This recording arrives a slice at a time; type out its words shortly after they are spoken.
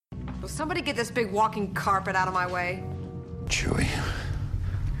somebody get this big walking carpet out of my way? Chewie,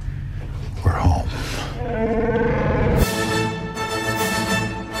 we're home.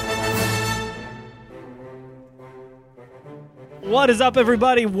 What is up,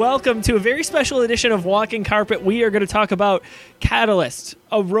 everybody? Welcome to a very special edition of Walking Carpet. We are going to talk about Catalyst,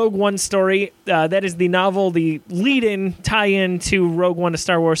 a Rogue One story. That is the novel, the lead-in, tie-in to Rogue One, a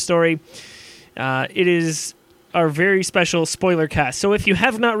Star Wars story. It is our very special Spoilercast. So if you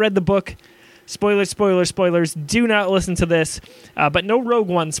have not read the book, spoilers, do not listen to this. But no Rogue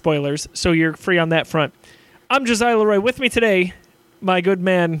One spoilers, so you're free on that front. I'm Josiah Leroy. With me today, my good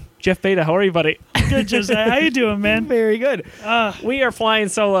man, Jeff Beta. How are you, buddy? Good, Josiah. How you doing, man? Very good. We are flying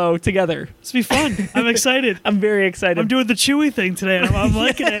solo together. It's be fun. I'm excited. I'm very excited. I'm doing the Chewie thing today. I'm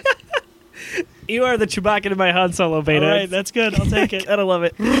liking it. You are the Chewbacca to my Han Solo, Beta. All right, that's good. I'll take it. I love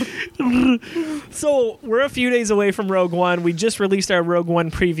it. So we're a few days away from Rogue One. We just released our Rogue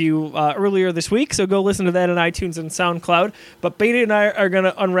One preview earlier this week, so go listen to that on iTunes and SoundCloud. But Beta and I are going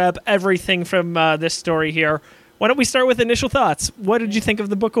to unwrap everything from this story here. Why don't we start with initial thoughts? What did you think of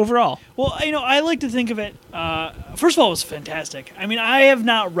the book overall? Well, I like to think of it, first of all, it was fantastic. I mean, I have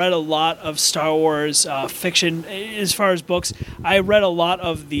not read a lot of Star Wars fiction as far as books. I read a lot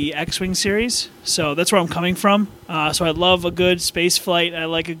of the X-Wing series, so that's where I'm coming from. So I love a good space flight. I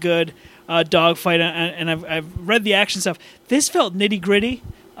like a good dogfight, and I've read the action stuff. This felt nitty-gritty.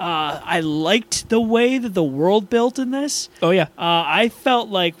 I liked the way that the world built in this. Oh, yeah. I felt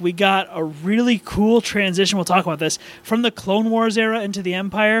like we got a really cool transition, we'll talk about this, from the Clone Wars era into the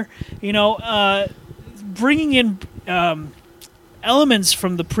Empire. You know, bringing in elements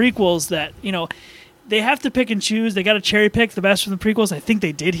from the prequels that, you know, they have to pick and choose. They got to cherry pick the best from the prequels. I think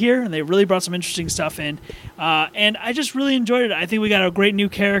they did here, and they really brought some interesting stuff in. And I just really enjoyed it. I think we got a great new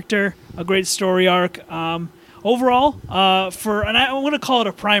character, a great story arc. Overall, I'm going to call it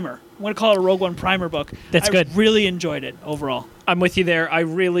a primer. I'm going to call it a Rogue One primer book. That's good. I really enjoyed it overall. I'm with you there. I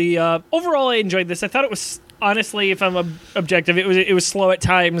really, overall, I enjoyed this. I thought it was, honestly, if I'm objective, it was slow at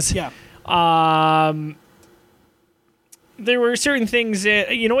times. Yeah. There were certain things,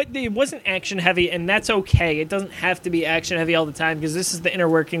 you know what, it wasn't action heavy, and that's okay. It doesn't have to be action heavy all the time, because this is the inner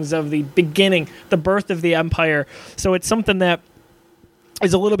workings of the beginning, the birth of the Empire. So it's something that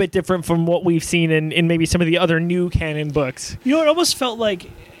is a little bit different from what we've seen in maybe some of the other new canon books. You know, it almost felt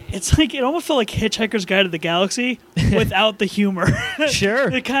like it almost felt like Hitchhiker's Guide to the Galaxy without the humor. Sure.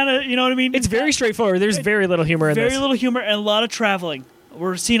 It kind of, you know what I mean? It's very straightforward. There's very little humor in this. Very little humor and a lot of traveling.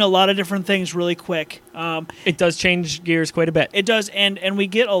 We're seeing a lot of different things really quick. It does change gears quite a bit. It does, and we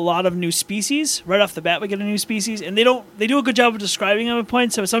get a lot of new species. Right off the bat, we get a new species, and they do a good job of describing them at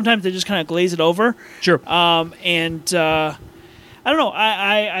points, so sometimes they just kind of glaze it over. Sure. I don't know.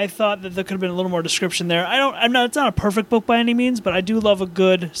 I thought that there could have been a little more description there. It's not a perfect book by any means, but I do love a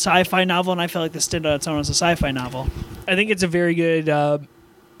good sci-fi novel, and I feel like this stood on its own as a sci-fi novel. I think it's a very good,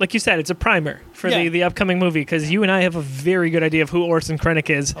 like you said, it's a primer for the upcoming movie, because you and I have a very good idea of who Orson Krennic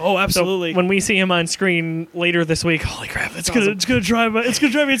is. Oh, absolutely. So when we see him on screen later this week, holy crap, that's awesome. It's gonna drive me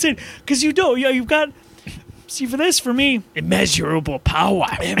insane, because you've got. See, for me, immeasurable power.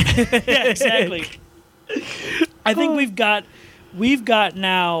 Yeah, exactly. I think we've got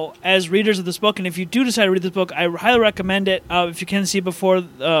now, as readers of this book, and if you do decide to read this book, I highly recommend it if you can see it before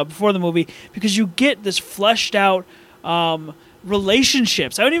the movie, because you get this fleshed out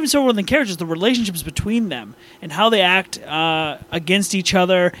relationships. I don't even say more than characters, the relationships between them and how they act against each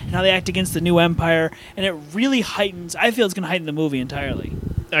other and how they act against the new Empire, and it really heightens. I feel it's going to heighten the movie entirely.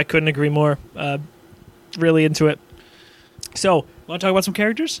 I couldn't agree more. Really into it. So, want to talk about some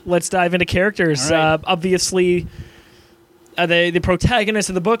characters? Let's dive into characters. Right. Obviously, the protagonist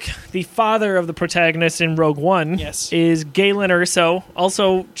of the book, the father of the protagonist in Rogue One, yes, is Galen Erso.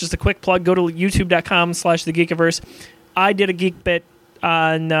 Also, just a quick plug, go to youtube.com/thegeekiverse. I did a geek bit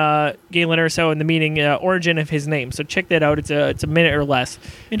on Galen Erso and the meaning, origin of his name. So check that out. It's a minute or less.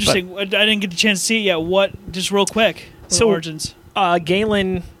 Interesting. But I didn't get the chance to see it yet. Just real quick, origins.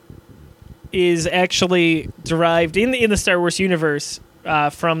 Galen is actually derived in the Star Wars universe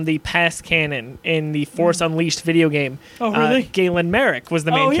from the past canon in the Force Unleashed video game. Oh, really? Galen Merrick was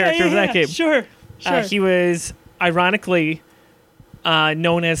the main character of that game. Sure. He was, ironically,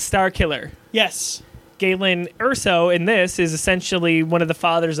 known as Starkiller. Yes. Galen Erso in this is essentially one of the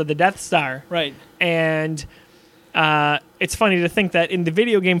fathers of the Death Star. Right. And it's funny to think that in the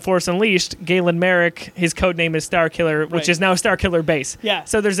video game Force Unleashed, Galen Merrick, his code name is Starkiller, which is now Starkiller Base. Yeah.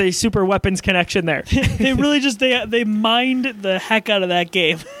 So there's a super weapons connection there. They really just they mined the heck out of that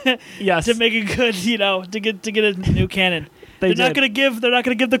game. Yes. To make it good, to get a new canon. They're not gonna give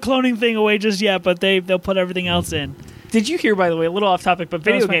the cloning thing away just yet, but they'll put everything else in. Did you hear, by the way, a little off topic, but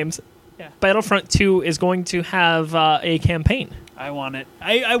video games, Yeah. Battlefront 2 is going to have a campaign. I want it.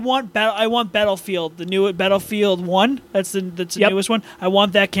 I want Battlefield, the new Battlefield 1. That's the newest one. I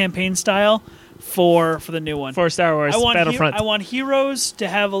want that campaign style for the new one. For Star Wars Battlefront. I want Heroes to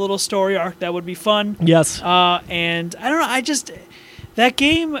have a little story arc. That would be fun. Yes. And I don't know, that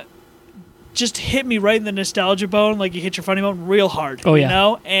game just hit me right in the nostalgia bone, like you hit your funny bone real hard. Oh, yeah. You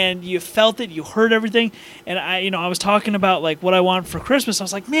know? And you felt it, you heard everything. And I was talking about like what I want for Christmas. I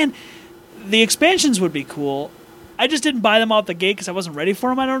was like, man, the expansions would be cool. I just didn't buy them out the gate because I wasn't ready for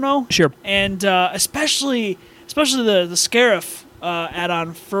them. I don't know. Sure. And especially the Scarif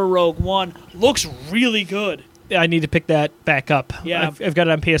add-on for Rogue One looks really good. I need to pick that back up. Yeah. I've got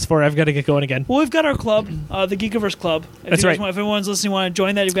it on PS4. I've got to get going again. Well, we've got our club, the Geekiverse Club. That's right. If everyone's listening, want to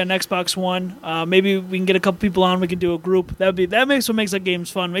join that, you've got an Xbox One. Maybe we can get a couple people on. We can do a group. That makes what makes the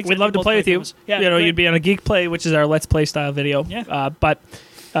games fun. We'd love to play with you. Yeah, you know, you'd be on a Geek Play, which is our Let's Play style video. Yeah. But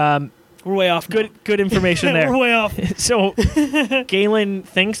we're way off. Good information there. We're way off. So, Galen,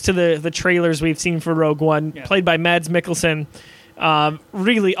 thanks to the trailers we've seen for Rogue One, played by Mads Mikkelsen,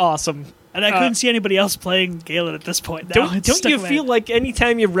 really awesome. And I couldn't see anybody else playing Galen at this point. Don't you feel like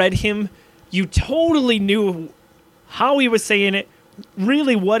anytime you read him, you totally knew how he was saying it,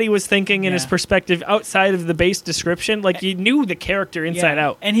 really what he was thinking in his perspective outside of the base description? Like, you knew the character inside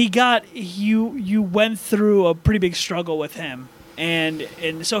out. And you went through a pretty big struggle with him. And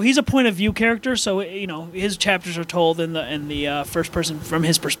so he's a point of view character, so you know his chapters are told in the first person from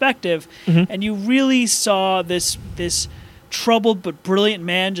his perspective, and you really saw this troubled but brilliant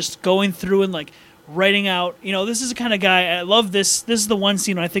man just going through and like writing out. You know, this is the kind of guy. I love this. This is the one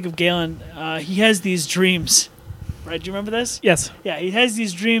scene when I think of Galen. He has these dreams. Right? Do you remember this? Yes. Yeah, he has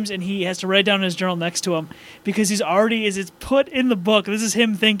these dreams, and he has to write down in his journal next to him because he's already, as it's put in the book, this is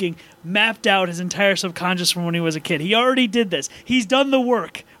him thinking, mapped out his entire subconscious from when he was a kid. He already did this. He's done the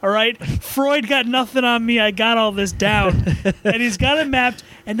work, all right? Freud got nothing on me. I got all this down. And he's got it mapped,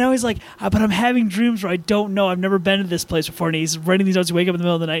 and now he's like, but I'm having dreams where I don't know. I've never been to this place before, and he's writing these notes. He wake up in the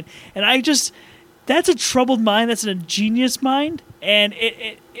middle of the night, and that's a troubled mind. That's a genius mind, and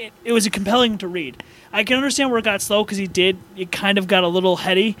it was compelling to read. I can understand where it got slow because it kind of got a little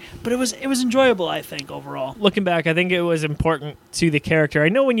heady, but it was enjoyable, I think, overall. Looking back, I think it was important to the character. I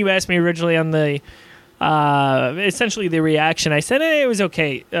know when you asked me originally on the essentially the reaction, I said it was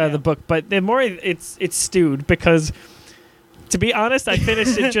okay, the book, but the more it's stewed because, to be honest, I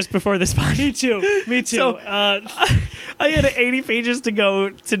finished it just before this podcast. Me too. So, I had 80 pages to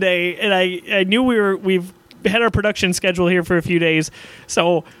go today, and I knew we've had our production schedule here for a few days,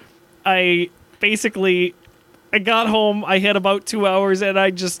 so I got home, I had about 2 hours, and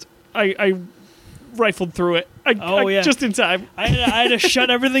I rifled through it. Just in time. I had to shut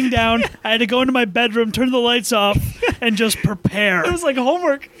everything down. I had to go into my bedroom, turn the lights off, and just prepare. It was like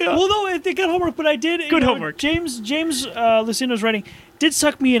homework. Yeah. Well, no, I got homework, but I did. Good homework. James Lucino's writing did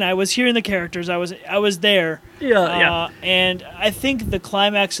suck me in. I was hearing the characters. I was there. Yeah. And I think the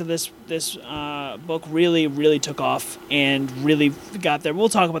climax of this book really, really took off and really got there. We'll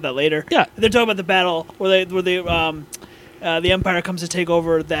talk about that later. Yeah. They're talking about the battle where the Empire comes to take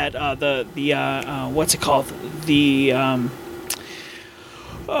over that what's it called?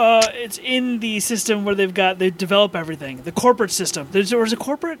 It's in the system where they develop everything. The corporate system. There's a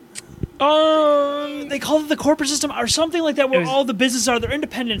corporate. They call it the corporate system or something like that, where all the businesses are. They're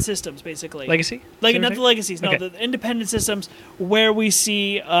independent systems, basically. Legacy? Not the legacies. No, okay. The independent systems where we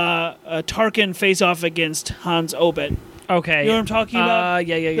see Tarkin face off against Hans Obit. Okay. You know what I'm talking about?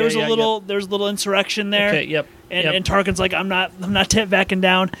 Yeah. There's a little insurrection there. Okay. Yep. And Tarkin's like, I'm not backing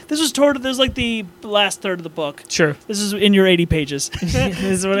down. This was like the last third of the book. Sure. This is in your 80 pages. This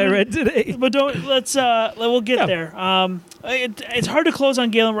is what I read today. But we'll get there. It's hard to close on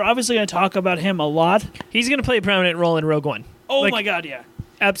Galen. We're obviously going to talk about him a lot. He's going to play a prominent role in Rogue One. Oh my God, yeah.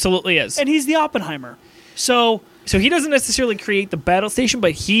 Absolutely is. And he's the Oppenheimer. So he doesn't necessarily create the battle station,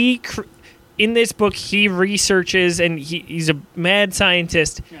 but in this book, he researches and he's a mad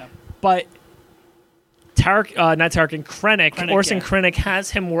scientist. Yeah. But Krennic, Orson Krennic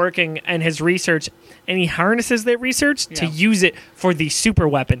has him working and his research, and he harnesses that research to use it for the super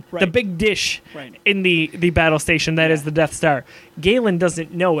weapon, the big dish in the battle station that is the Death Star. Galen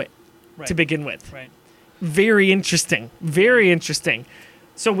doesn't know it to begin with. Right. Very interesting. Very interesting.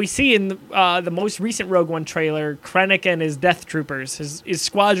 So we see in the most recent Rogue One trailer, Krennic and his Death Troopers, his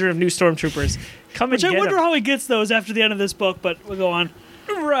squadron of new stormtroopers, come Which and I get wonder him. how he gets those after the end of this book, but we'll go on.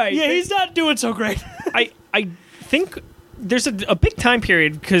 Right. Yeah, he's not doing so great. I think there's a big time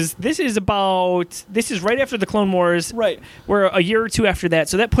period because this is right after the Clone Wars. Right. We're a year or two after that,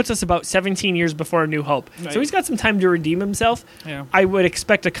 so that puts us about 17 years before A New Hope. Right. So he's got some time to redeem himself. Yeah. I would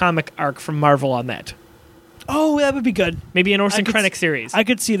expect a comic arc from Marvel on that. Oh, that would be good. Maybe an Orson Krennic series. I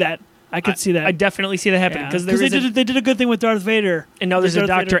could see that. I definitely see that happening because they did a good thing with Darth Vader. And now there's a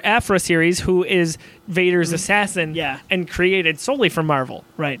Dr. Aphra series who is Vader's assassin Yeah. and created solely for Marvel.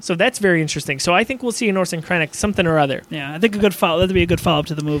 Right. So that's very interesting. So I think we'll see an Orson Krennic something or other. Yeah, I think that'd be a good follow-up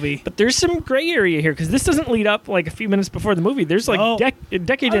to the movie. But there's some gray area here because this doesn't lead up like a few minutes before the movie. There's like a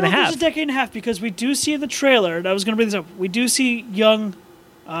decade and a half. There's a decade and a half because we do see in the trailer, and I was going to bring this up, we do see young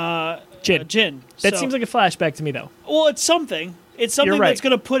Jin. That seems like a flashback to me, though. Well, it's something. It's something right. that's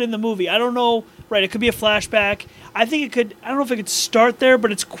going to put in the movie. I don't know. Right, it could be a flashback. I think it could. I don't know if it could start there,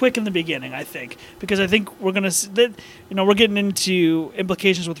 but it's quick in the beginning. I think because I think we're gonna. We're getting into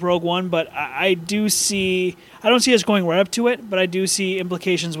implications with Rogue One, but I do see. I don't see us going right up to it, but I do see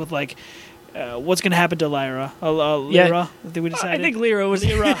implications with like. What's going to happen to Lyra? Lyra? I think we decided. I think Lyra was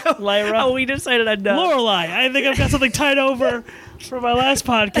Lyra. Oh, we decided on Lorelai. I think I've got something tied over from my last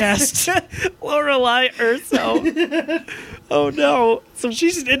podcast. Lorelai Urso. Oh no! So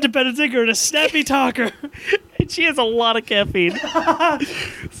she's an independent thinker and a snappy talker. And she has a lot of caffeine.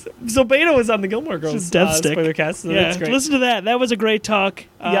 So Beta was on the Gilmore Girls Spoilercast. So yeah, that's great. Listen to that. That was a great talk.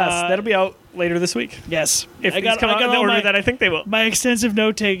 Yes, that'll be out later this week. Yes, if these come out in the order that I think they will. My extensive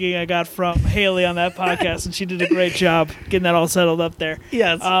note taking I got from Haley on that podcast, and she did a great job getting that all settled up there.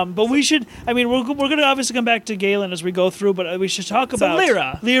 Yes, but we should. I mean, we're going to obviously come back to Galen as we go through, but we should talk about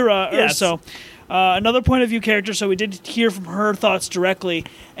Lyra. Yes. Urso. Another point of view character, so we did hear from her thoughts directly,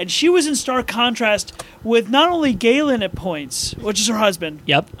 and she was in stark contrast with not only Galen at points, which is her husband.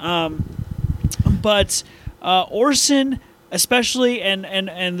 Yep. But Orson, especially, and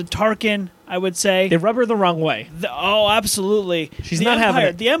the Tarkin, I would say they rub her the wrong way. Absolutely. She's not having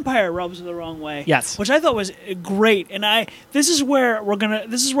it. The Empire rubs her the wrong way. Yes. Which I thought was great, and this is where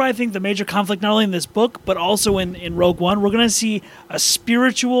I think the major conflict, not only in this book but also in Rogue One, we're gonna see a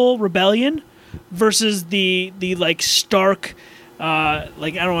spiritual rebellion versus the like stark,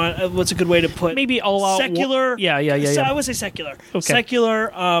 like I don't know what's a good way to put maybe all out secular. Yeah. I would say secular. Okay.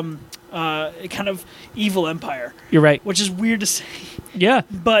 Secular, kind of evil empire. You're right. Which is weird to say. Yeah.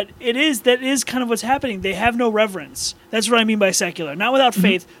 But that is kind of what's happening. They have no reverence. That's what I mean by secular. Not without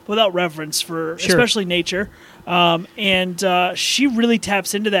faith, but without reverence for especially nature. And she really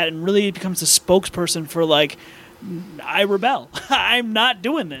taps into that and really becomes a spokesperson for like. I rebel. I'm not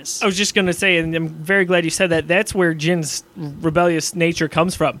doing this. I was just going to say, and I'm very glad you said that, that's where Jin's rebellious nature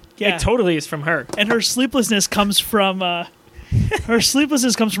comes from. Yeah. It totally is from her. And her sleeplessness comes from her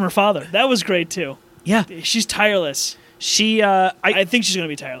father. That was great, too. Yeah. She's tireless. I think she's going to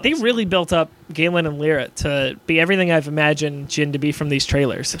be tireless. They really built up Galen and Lyra to be everything I've imagined Jin to be from these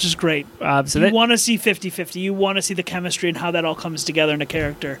trailers. Which is great. So you want to see 50-50. You want to see the chemistry and how that all comes together in a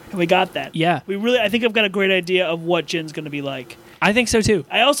character. And we got that. Yeah. I think I've got a great idea of what Jin's going to be like. I think so, too.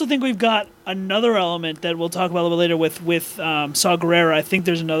 I also think we've got another element that we'll talk about a little bit later with Saw Gerrera. I think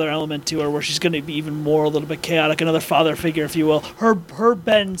there's another element to her where she's going to be even more a little bit chaotic, another father figure, if you will. Her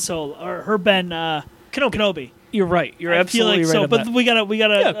Ben Kenobi. You're right. You're absolutely right. So, but that. we got a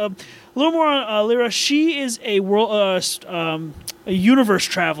little more on Lyra. She is a universe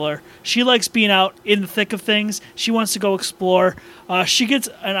traveler. She likes being out in the thick of things. She wants to go explore. She gets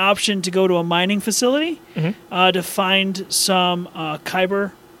an option to go to a mining facility to find some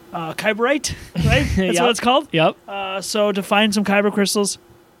kyberite, right? That's what it's called. Yep. So to find some kyber crystals.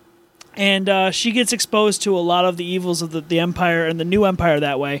 And she gets exposed to a lot of the evils of the Empire and the new Empire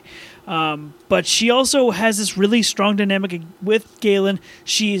that way. But she also has this really strong dynamic with Galen.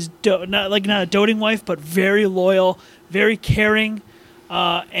 She's not a doting wife, but very loyal, very caring,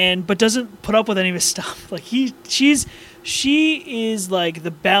 but doesn't put up with any of his stuff. Like she is like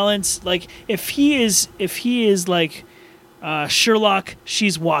the balance. Like if he is like Sherlock,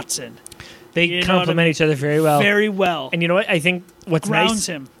 she's Watson. They complement each other very well. Very well. And you know what? I think what's grounds nice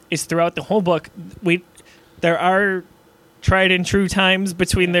him is throughout the whole book, there are tried and true times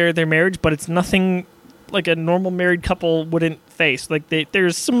between their marriage, but it's nothing like a normal married couple wouldn't face. Like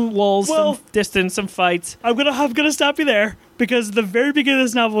there's some lulls, some distance, some fights. I'm gonna stop you there because the very beginning of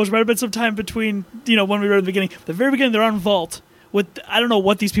this novel, which might have been some time between when we read at the beginning, the very beginning they're on Vault. I don't know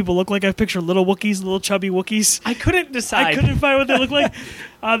what these people look like. I picture little Wookiees, little chubby Wookiees. I couldn't decide. I couldn't find what they look like.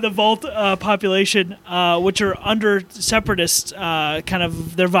 The Vault population, which are under separatists,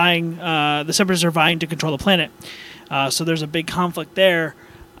 they're vying. The separatists are vying to control the planet. So there's a big conflict there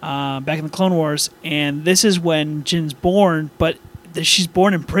back in the Clone Wars, and this is when Jin's born, but she's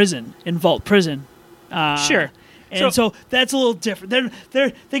born in prison, in Vault prison. Sure. And so that's a little different.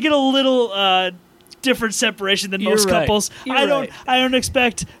 They get a little different separation than most couples. I don't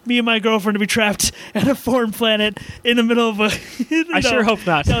expect me and my girlfriend to be trapped at a foreign planet in the middle of a. I sure hope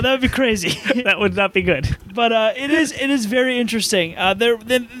not. No, that would be crazy. That would not be good. But it is very interesting. I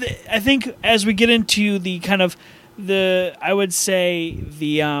think as we get into the kind of I would say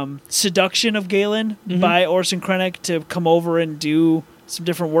the seduction of Galen by Orson Krennic to come over and do some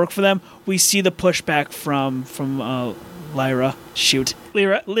different work for them, we see the pushback from Lyra. Shoot.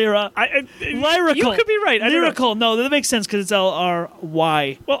 Lyra. Lyrical. You could be right. Lyrical. No, that makes sense because it's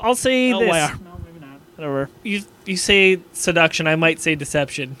L-R-Y. Well, I'll say L-Y-R. this. No, maybe not. Whatever. You say seduction, I might say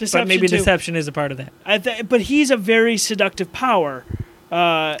deception. But maybe too. deception is a part of that. But he's a very seductive power.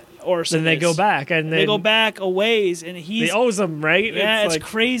 Orson. Then they go back. And they go back a ways. And he's... They owes them, right? Yeah, it's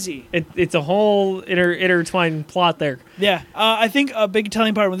crazy. It's a whole intertwined plot there. Yeah. I think a big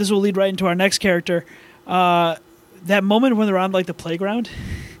telling part, this will lead right into our next character, that moment when they're on like the playground,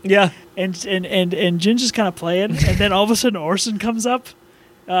 and Jin's just kind of playing, and then all of a sudden Orson comes up.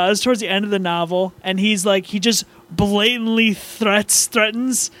 It's towards the end of the novel, and he's like he just blatantly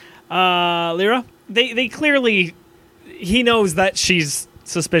threatens Lyra. They clearly he knows that she's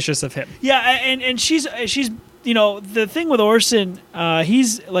suspicious of him. Yeah, and she's the thing with Orson,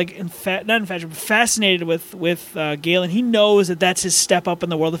 he's like not infatuated, but fascinated with Galen. He knows that that's his step up in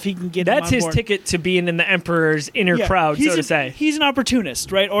the world if he can get him on his board. ticket to being in the Emperor's inner crowd, so to say. He's an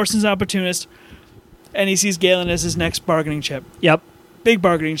opportunist, right? Orson's an opportunist, and he sees Galen as his next bargaining chip. Yep. Big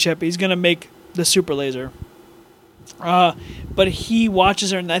bargaining chip. He's going to make the super laser. But he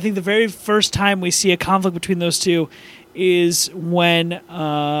watches her, and I think the very first time we see a conflict between those two is when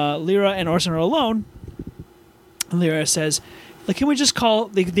Lyra and Orson are alone. Lyra says, like, can we just call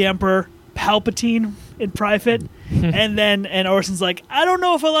the Emperor Palpatine in private? and Orson's like, I don't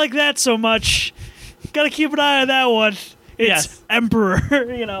know if I like that so much. Got to keep an eye on that one. It's Emperor,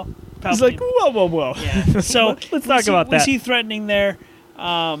 Palpatine. He's like, whoa. Yeah. So let's talk about that. We see threatening there,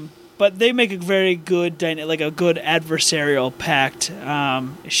 but they make a very good, a good adversarial pact.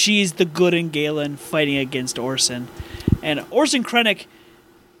 She's the good in Galen fighting against Orson. And Orson Krennic,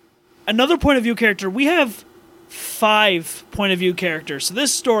 another point of view character. We have 5 point of view characters. So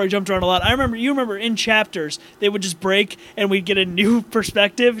this story jumped around a lot. You remember in chapters, they would just break and we'd get a new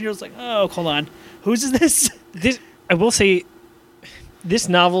perspective. And you're just like, oh, hold on. Whose is this? I will say, this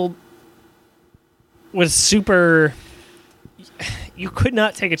novel was super... You could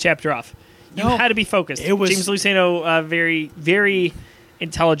not take a chapter off. You had to be focused. It was James Luceno, very, very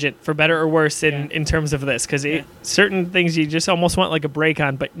intelligent, for better or worse, in terms of this, because certain things you just almost want like a break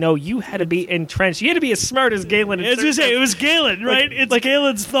on, but no, you had to be entrenched. You had to be as smart as Galen. I was going to say, it was Galen, right? It's like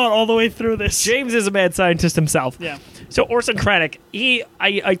Galen's thought all the way through this. James is a mad scientist himself. Yeah. So Orson Krennic,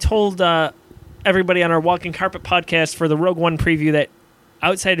 I told everybody on our Walking Carpet podcast for the Rogue One preview that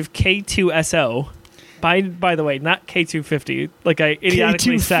outside of K2SO, by the way, not K250, like I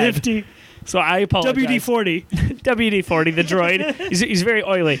idiotically said. So I apologize. WD-40. WD-40, the droid. He's very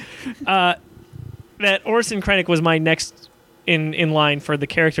oily. That Orson Krennic was my next in line for the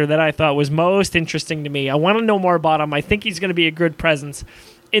character that I thought was most interesting to me. I want to know more about him. I think he's going to be a good presence.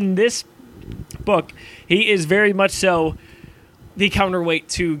 In this book, he is very much so the counterweight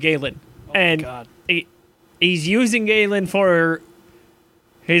to Galen. God. He's using Galen for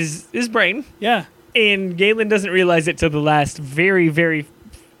his brain. Yeah. And Galen doesn't realize it till the last very, very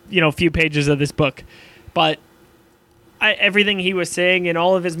few pages of this book. But everything he was saying and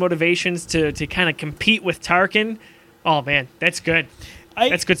all of his motivations to kind of compete with Tarkin, oh man, that's good.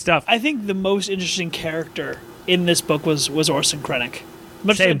 That's good stuff. I think the most interesting character in this book was Orson Krennic.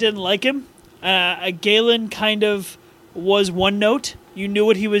 Much as I didn't like him, Galen kind of was one note. You knew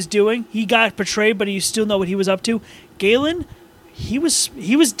what he was doing. He got betrayed, but you still know what he was up to. Galen, he was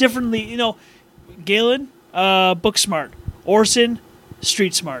differently, Galen, book smart. Orson,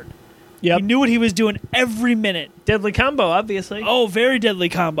 street smart. Yep. He knew what he was doing every minute. Deadly combo, obviously. Oh, very deadly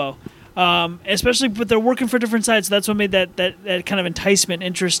combo. Especially, but they're working for different sides, so that's what made that kind of enticement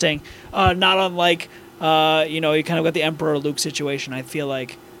interesting. Not unlike, you kind of got the Emperor Luke situation, I feel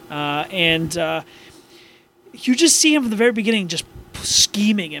like. And you just see him from the very beginning just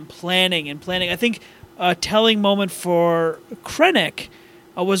scheming and planning. I think a telling moment for Krennic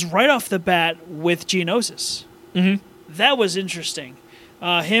was right off the bat with Geonosis. Mm-hmm. That was interesting.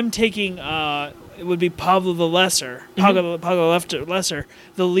 Him taking it would be Pablo the Lesser, Lesser,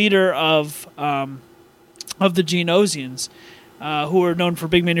 the leader of the Geonosians, who are known for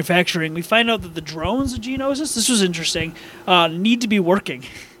big manufacturing. We find out that the drones of Geonosis, this was interesting, need to be working.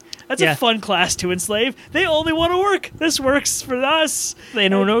 That's a fun class to enslave. They only want to work. This works for us. They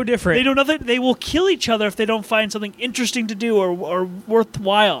know no different. They know nothing. They will kill each other if they don't find something interesting to do or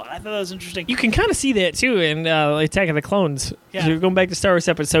worthwhile. I thought that was interesting. You can kind of see that, too, in Attack of the Clones. Yeah. You're going back to Star Wars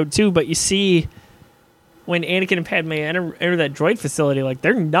Episode 2, but you see when Anakin and Padme enter that droid facility, like,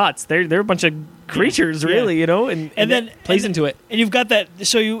 they're nuts. They're a bunch of creatures, really, you know, and then plays into it. And you've got that,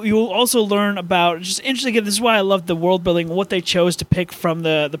 so you will also learn about, just interesting, this is why I love the world building, what they chose to pick from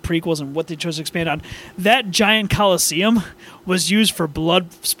the prequels and what they chose to expand on. That giant coliseum was used for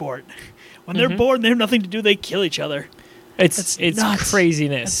blood sport. When they're bored and they have nothing to do, they kill each other. It's nuts.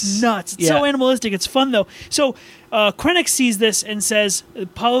 craziness. It's nuts. It's so animalistic. It's fun, though. So Krennic sees this and says,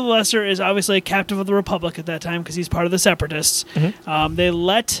 Paul the Lesser is obviously a captive of the Republic at that time because he's part of the Separatists. They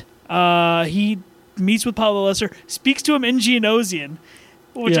let... he meets with Paul the Lesser, speaks to him in Geonosian,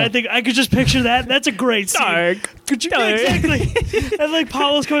 which I think I could just picture that. That's a great scene. Could you exactly? And like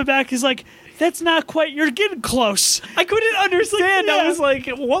Paulo's coming back, he's like, "That's not quite. You're getting close." I couldn't understand. I was like,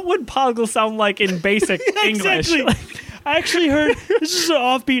 "What would Poggle sound like in basic English?" Exactly. I actually heard this is an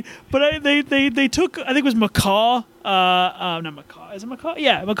offbeat, but they took, I think it was macaw, not macaw, is it macaw?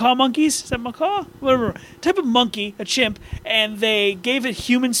 Yeah, macaw monkeys. Is that macaw? Whatever type of monkey, a chimp, and they gave it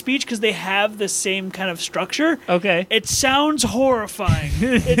human speech because they have the same kind of structure. Okay, it sounds horrifying.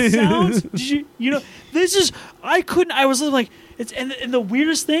 It sounds, this is, I was like, it's and the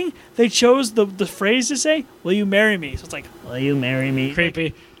weirdest thing, they chose the phrase to say, "Will you marry me?" So it's like, "Will you marry me?"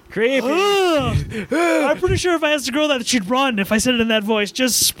 Creepy. Creepy. I'm pretty sure if I asked a girl that, she'd run if I said it in that voice.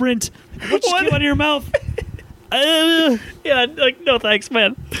 Just sprint. What just came out of your mouth? Yeah, like, no thanks,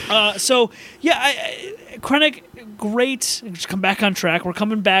 man. Krennic, great. Just come back on track. We're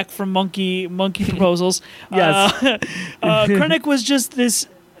coming back from monkey proposals. Yes. Krennic was just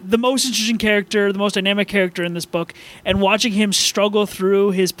the most interesting character, the most dynamic character in this book, and watching him struggle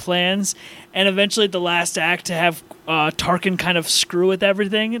through his plans, and eventually at the last act to have Tarkin kind of screw with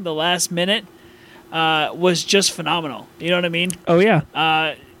everything in the last minute was just phenomenal. You know what I mean? Oh, yeah.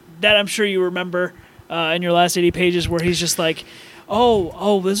 That I'm sure you remember in your last 80 pages where he's just like,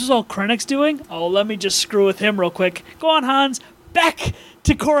 oh, this is all Krennic's doing? Oh, let me just screw with him real quick. Go on, Hans. Back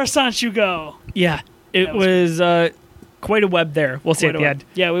to Coruscant you go. Yeah. It was quite a web there. We'll see at the end.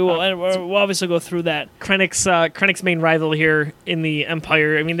 Yeah, we will. And we'll obviously go through that. Krennic's main rival here in the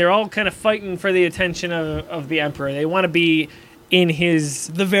Empire. I mean, they're all kind of fighting for the attention of the Emperor. They want to be in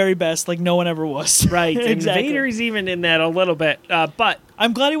the very best, like no one ever was. Right. Exactly. And Vader's even in that a little bit. But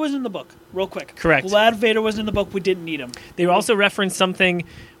I'm glad he wasn't in the book. Real quick. Correct. Glad Vader wasn't in the book. We didn't need him. They also referenced something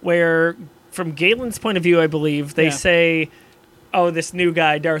where, from Galen's point of view, I believe, they say, "Oh, this new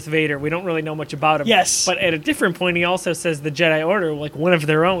guy, Darth Vader, we don't really know much about him." Yes. But at a different point, he also says the Jedi Order, like one of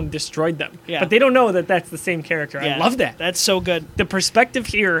their own, destroyed them. Yeah. But they don't know that that's the same character. Yeah. I love that. That's so good. The perspective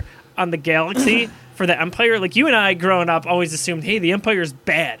here on the galaxy for the Empire, like you and I growing up always assumed, hey, the Empire's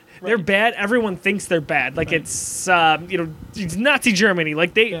bad. Right. They're bad. Everyone thinks they're bad. Like it's Nazi Germany.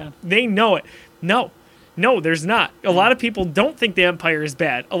 Like they know it. No, there's not. A lot of people don't think the Empire is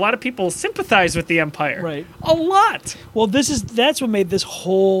bad. A lot of people sympathize with the Empire. Right. A lot. Well, that's what made this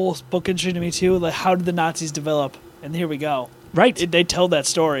whole book interesting to me too. Like, how did the Nazis develop? And here we go. Right. They tell that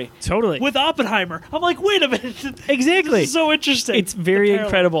story. Totally. With Oppenheimer. I'm like, wait a minute. Exactly. This is so interesting. It's very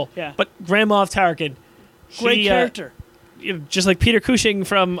incredible. Yeah. But Grand Moff Tarkin. Great character. Just like Peter Cushing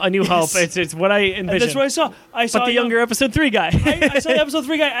from A New Hope. It's what I envisioned. And that's what I saw. But the younger Episode 3 guy. I saw the Episode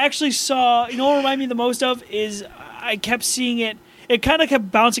 3 guy. I actually saw, you know what reminded me the most of is I kept seeing it. It kind of kept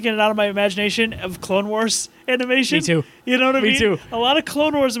bouncing in and out of my imagination of Clone Wars animation. Me too. You know what I mean? Me too. A lot of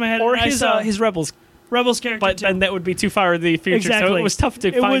Clone Wars in my head. Or his Rebels character, but too. then that would be too far in the future. Exactly. So it was tough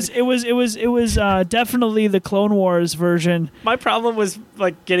to find. It was definitely the Clone Wars version. My problem was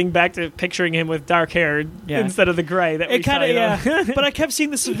like getting back to picturing him with dark hair instead of the gray that we saw. But I kept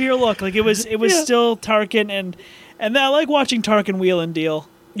seeing the severe look. Like it was still Tarkin, and I like watching Tarkin wheel and deal.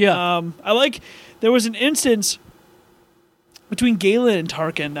 Yeah. There was an instance between Galen and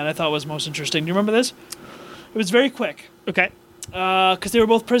Tarkin that I thought was most interesting. Do you remember this? It was very quick. Okay. Because they were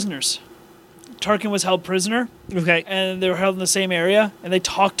both prisoners. Tarkin was held prisoner. Okay. And they were held in the same area, and they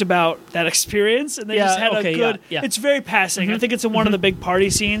talked about that experience, and they just had a good... Yeah. It's very passing. I think it's in one of the big party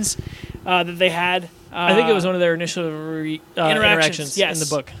scenes that they had. I think it was one of their initial interactions yes. in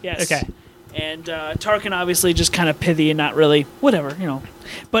the book. Yes. Okay. And Tarkin obviously just kind of pithy and not really... Whatever, you know.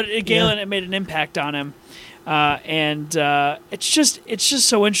 But Galen, it made an impact on him. And it's just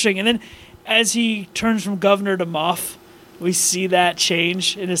so interesting. And then as he turns from governor to Moff, we see that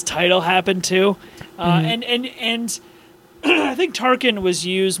change in his title happen too. And I think Tarkin was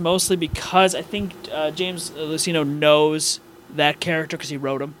used mostly because I think James Luceno knows that character because he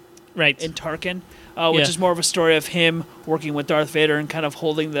wrote him. Right. Tarkin, which is more of a story of him working with Darth Vader and kind of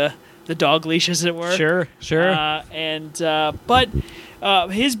holding the dog leash, as it were. Sure. But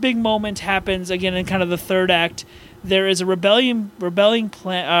his big moment happens again in kind of the third act. There is a rebelling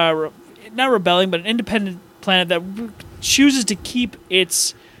planet, not rebelling, but an independent planet that chooses to keep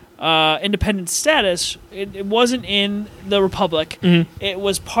its independent status. It wasn't in the Republic. Mm-hmm. It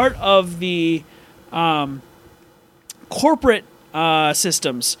was part of the corporate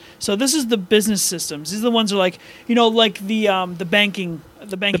systems. So this is the business systems. These are the ones that are like the banking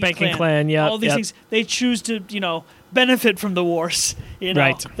clan. Yeah, all these things. They choose to benefit from the wars.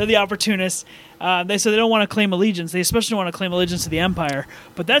 Right. They're the opportunists. They don't want to claim allegiance. They especially don't want to claim allegiance to the Empire.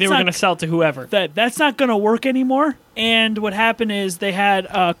 But they were going to sell to whoever. That's not going to work anymore. And what happened is they had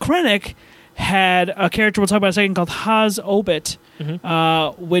Krennic had a character we'll talk about in a second called Josiah Beta,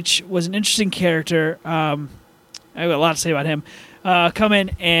 which was an interesting character. I have a lot to say about him. Come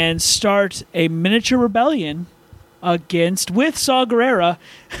in and start a miniature rebellion with Saw Gerrera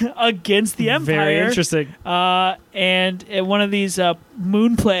against the Empire. Very interesting. And at one of these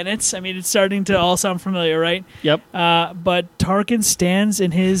moon planets. I mean, it's starting to all sound familiar, right? Yep. But Tarkin stands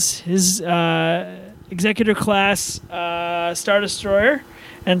in his executor class Star Destroyer,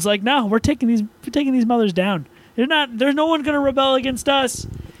 and it's like, no, we're taking these mothers down. There's no one going to rebel against us.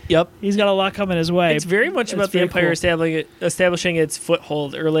 Yep. He's got a lot coming his way. It's very much about the Empire establishing its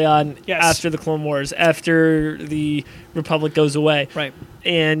foothold early on after the Clone Wars, after the Republic goes away. Right.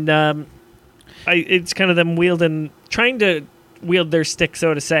 And it's kind of them trying to wield their stick,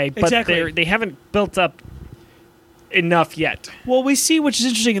 so to say. But they haven't built up enough yet. Well, we see, which is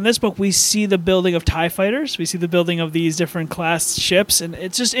interesting in this book, we see the building of TIE fighters. We see the building of these different class ships, and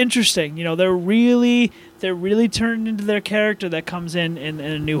it's just interesting. They're really turned into their character that comes in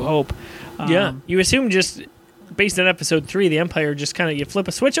A New Hope. You assume just based on episode 3, the Empire just kind of, you flip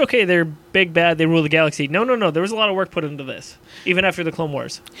a switch, okay, they're big bad, they rule the galaxy. No, there was a lot of work put into this, even after the Clone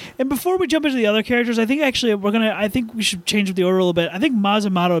Wars. And before we jump into the other characters, I think actually I think we should change up the order a little bit. I think Maz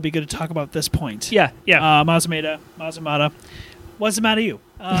Amata would be good to talk about at this point. Yeah. Maz Amata. What's the matter with you?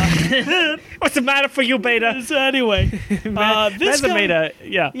 What's the matter for you, Beta? So anyway, Maz Amata,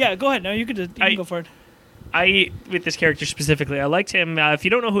 yeah. Yeah, go ahead. No, you can go for it. With this character specifically, I liked him. If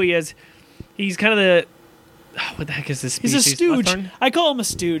you don't know who he is, he's kind of the... what the heck is this species? He's a stooge. Buckthorn? I call him a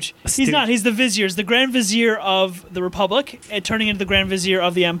stooge. He's not. He's the vizier. He's the Grand Vizier of the Republic, turning into the Grand Vizier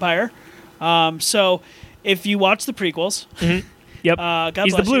of the Empire. So, if you watch the prequels, yep,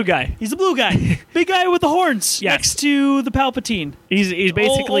 he's the blue guy. He's the blue guy, big guy with the horns next to the Palpatine. He's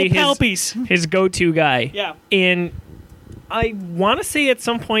basically old his go-to guy. Yeah, and I want to say at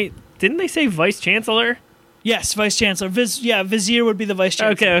some point, didn't they say Vice Chancellor? Yes, Vice Chancellor. Vizier would be the Vice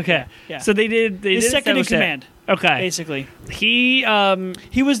Chancellor. Okay. Yeah. So they did. His second in command. Okay. Basically, he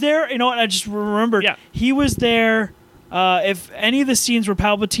was there. You know what? I just remembered. Yeah. He was there. If any of the scenes were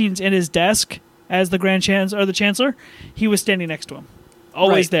Palpatine's in his desk as the Grand Chancellor or the Chancellor, he was standing next to him.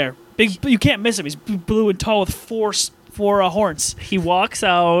 Always there. Big. You can't miss him. He's blue and tall with four horns. He walks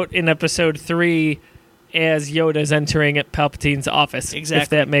out in episode 3 as Yoda's entering at Palpatine's office.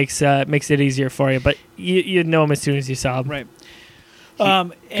 Exactly. If that makes it easier for you, but you'd know him as soon as you saw him. Right.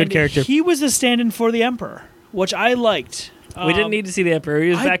 Good character. He was a stand-in for the Emperor, which I liked. We didn't need to see the Emperor. He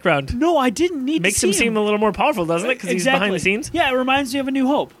was background. No, I didn't need Makes to see him seem a little more powerful, doesn't it? Because he's behind the scenes. Yeah, it reminds me of A New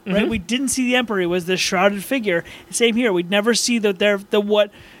Hope. Right? We didn't see the Emperor. He was this shrouded figure. Same here. We'd never see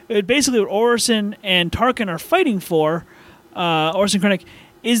what Orson and Tarkin are fighting for. Orson Krennic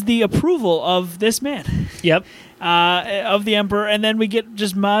is the approval of this man. Yep. Of the Emperor, and then we get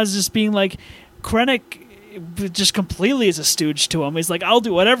just Maz just being like, Krennic just completely is a stooge to him. He's like, I'll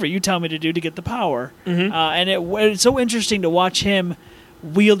do whatever you tell me to do to get the power. And it's so interesting to watch him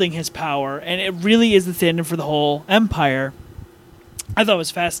wielding his power, and it really is the stand-in for the whole Empire. I thought it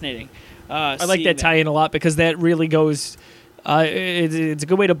was fascinating. I like that tie-in a lot because that really goes... it's a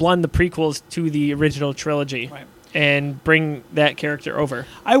good way to blend the prequels to the original trilogy. Right. And bring that character over.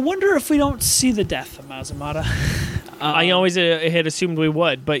 I wonder if we don't see the death of Maz Amata. I always had assumed we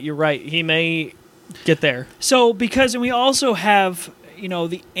would, but you're right. He may get there. So, because we also have,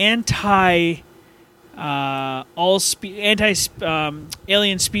 the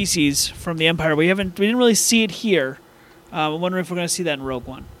alien species from the Empire. We didn't really see it here. I'm wondering if we're going to see that in Rogue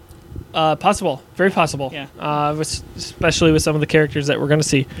One. Possible, very possible. Yeah. Especially with some of the characters that we're going to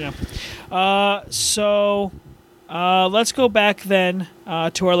see. Yeah. So. Let's go back then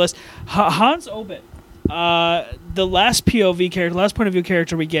to our list. Hans Obit, the last POV character, last point of view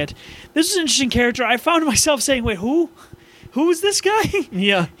character we get. This is an interesting character. I found myself saying, "Wait, who? who's this guy?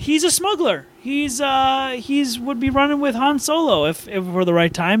 Yeah. He's a smuggler. He's would be running with Han Solo if for the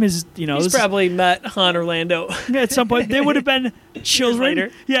right time. He's probably met Han Orlando at some point. They would have been children.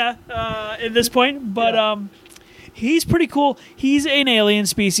 later. Yeah, at this point. But he's pretty cool. He's an alien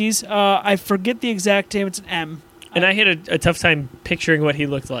species. I forget the exact name. It's an M. And I had a tough time picturing what he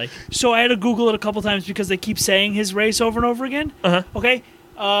looked like. So I had to Google it a couple times because they keep saying his race over and over again. Uh-huh. Okay.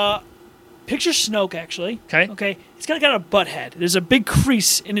 Picture Snoke, actually. Okay. He's kind of got a butt head. There's a big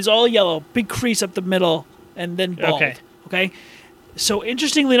crease, and it's all yellow. Big crease up the middle, and then bald. Okay. So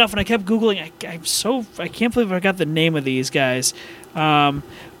interestingly enough, when I kept Googling, I can't believe I got the name of these guys.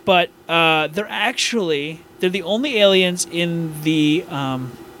 But they're the only aliens in the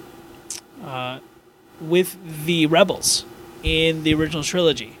with the rebels in the original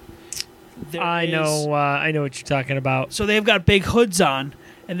trilogy. I know what you're talking about. So they've got big hoods on,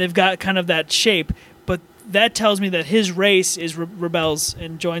 and they've got kind of that shape, but that tells me that his race is rebels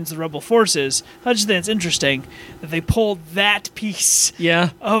and joins the rebel forces. I just think it's interesting that they pulled that piece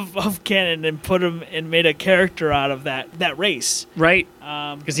of canon and put him and made a character out of that race. Right.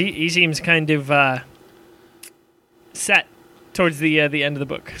 Because he seems kind of set towards the end of the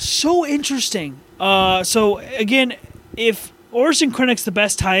book. So interesting. So again, if Orson Krennic's the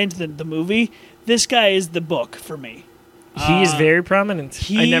best tie into the movie, this guy is the book for me. He is very prominent.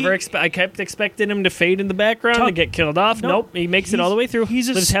 I kept expecting him to fade in the background and get killed off. Nope, he makes it all the way through.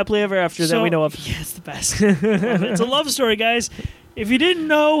 Lives happily ever after that we know of. Yeah, it's the best. It's a love story, guys. If you didn't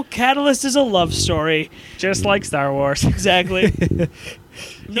know, Catalyst is a love story. Just like Star Wars. Exactly.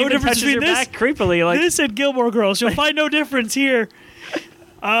 No difference between this. Back creepily, like this and Gilmore Girls. You'll find no difference here.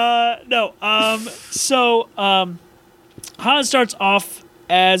 No. So Han starts off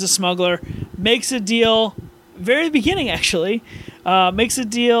as a smuggler, makes a deal. Very beginning, actually, makes a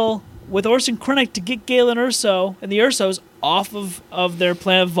deal with Orson Krennic to get Galen Erso and the Ersos off of their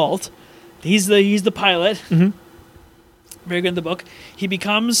planet Vault. He's the pilot. Mm-hmm. Very good in the book. He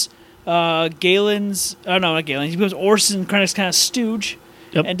becomes Galen's. Oh no, not Galen. He becomes Orson Krennic's kind of stooge,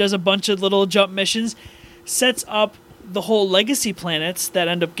 and does a bunch of little jump missions. Sets up the whole legacy planets that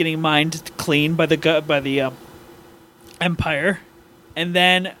end up getting mined clean by the Empire, and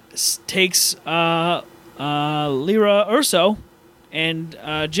then takes Lyra Erso and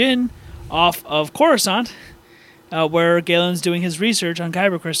Jin off of Coruscant, where Galen's doing his research on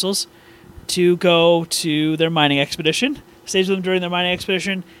kyber crystals, to go to their mining expedition. Stays with them during their mining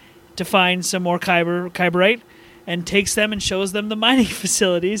expedition to find some more kyberite, and takes them and shows them the mining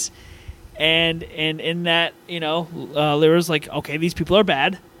facilities. And in that, Lyra's like, okay, these people are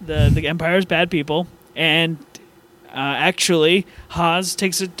bad. The Empire's bad people, and actually, Hans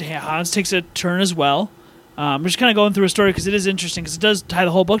takes a turn as well. I'm just kind of going through a story because it is interesting because it does tie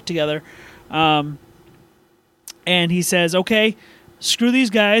the whole book together. And he says, okay, screw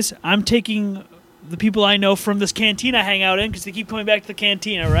these guys. I'm taking the people I know from this cantina I hang out in because they keep coming back to the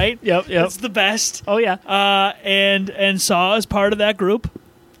cantina, right? Yep. That's the best. Oh, yeah. And Saw is part of that group.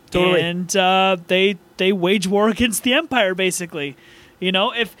 Totally. And they wage war against the Empire, basically.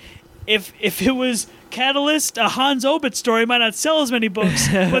 If it was Catalyst, a Hans Obit story might not sell as many books,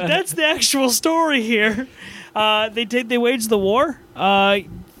 but that's the actual story here. They wage the war.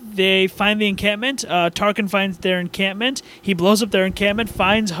 They find the encampment. Tarkin finds their encampment. He blows up their encampment,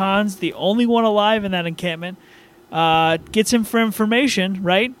 finds Hans, the only one alive in that encampment, gets him for information,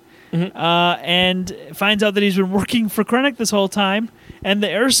 right? Mm-hmm. And finds out that he's been working for Krennic this whole time and the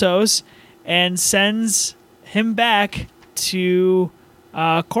Ersos, and sends him back to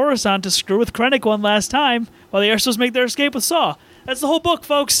Coruscant to screw with Krennic one last time while the Ersos make their escape with Saw. That's the whole book,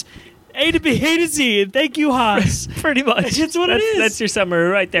 folks. A to B, A to Z. Thank you, Hans. Pretty much. That's what it is. That's your summary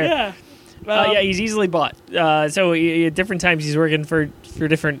right there. Yeah. Yeah, he's easily bought. So at different times he's working for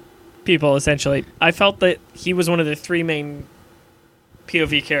different people, essentially. I felt that he was one of the three main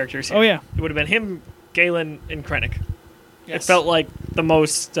POV characters here. Oh, yeah. It would have been him, Galen, and Krennic. Yes. It felt like the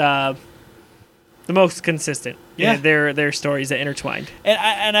most consistent. Yeah. Their stories that intertwined.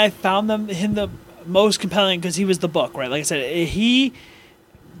 And I found him the most compelling because he was the book, right? Like I said, he...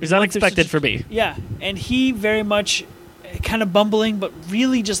 It was unexpected for me. Yeah, and he very much kind of bumbling, but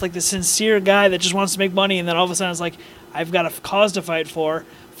really just like the sincere guy that just wants to make money, and then all of a sudden it's like, I've got a cause to fight for,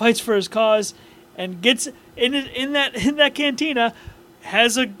 fights for his cause, and gets in that cantina,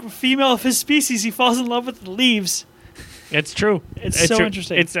 has a female of his species he falls in love with and leaves. It's true. It's so true.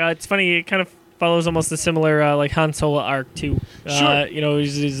 interesting. It's funny. It kind of follows almost a similar like Han Solo arc too. Sure.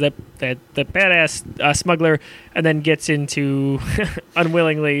 He's that badass smuggler, and then gets into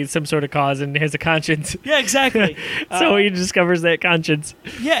unwillingly some sort of cause and has a conscience. Yeah, exactly. So he discovers that conscience.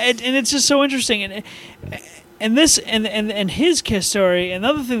 Yeah, and it's just so interesting, And this and his kiss story.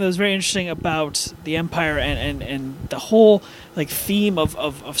 Another thing that was very interesting about the Empire and the whole like theme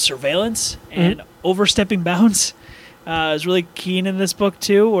of surveillance and overstepping bounds is really keen in this book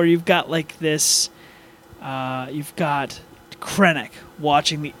too. Where you've got like this, you've got Krennic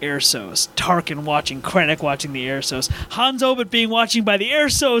watching the Ersos, Tarkin watching Krennic watching the Ersos, Hans Obit being watching by the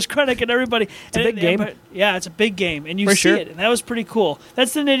Ersos, Krennic and everybody. It's a big game. Yeah, it's a big game, and you For see sure. it, and that was pretty cool.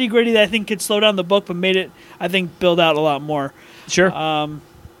 That's the nitty gritty that I think could slow down the book, but made it, I think, build out a lot more. Sure. I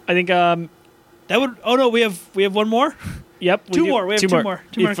think That would. Oh no, we have one more. Yep. Two more. We have two more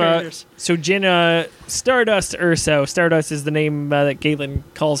characters. So Jin, Stardust Urso. Stardust is the name that Galen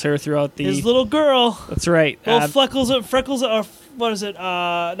calls her throughout the... His little girl. That's right. Little freckles, or what is it?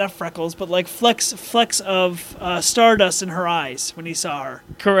 Not freckles, but like flecks of stardust in her eyes when he saw her.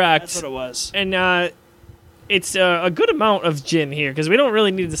 Correct. That's what it was. And it's a good amount of Jin here, because we don't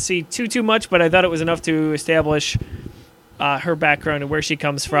really need to see too much, but I thought it was enough to establish her background and where she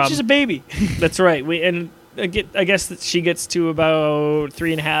comes from. She's a baby. That's right. I guess that she gets to about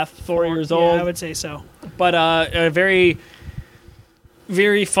 3.5, 4 years old. Yeah, I would say so. But a very,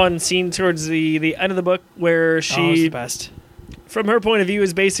 very fun scene towards the end of the book where It's she, the best. from her point of view,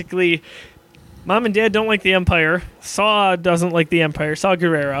 is basically, Mom and Dad don't like the Empire. Saw doesn't like the Empire. Saw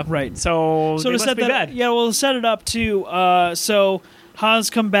Gerrera. Right. So they to must set be that, bad. yeah, well, set it up too. So Hans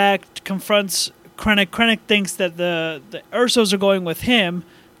come back, confronts Krennic. Krennic thinks that the Ursos are going with him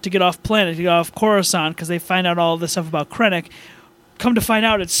to get off planet, to get off Coruscant, because they find out all this stuff about Krennic. Come to find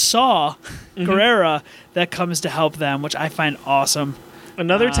out, it's Saw Gerrera that comes to help them, which I find awesome.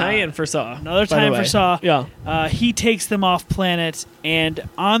 Another tie-in for Saw. Another tie-in for Saw. Yeah. He takes them off planet, and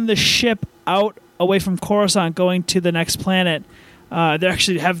on the ship out away from Coruscant going to the next planet, they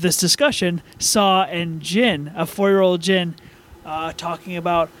actually have this discussion, Saw and Jin, a 4-year-old Jin, talking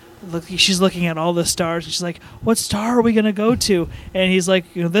about, she's looking at all the stars, and she's like, what star are we going to go to? And he's like,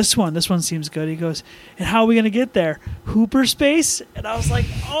 this one seems good. He goes, and how are we going to get there? Hooper space? And I was like,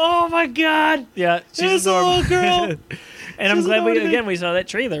 oh my God. Yeah, she's a little girl. And I'm glad we saw that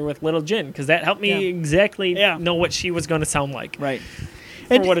trailer with little Jin, because that helped me exactly know what she was going to sound like. Right.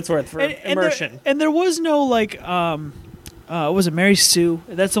 For what it's worth, for immersion. And there was no, like, was it Mary Sue?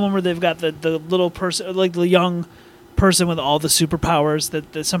 That's the one where they've got the little person, like the young person with all the superpowers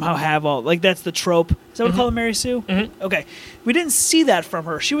that somehow have all, like, that's the trope. Is that what we call it, Mary Sue? Mm-hmm. Okay. We didn't see that from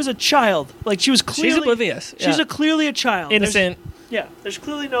her. She was a child. Like, she was clearly... She's oblivious. She's clearly a child. Innocent. There's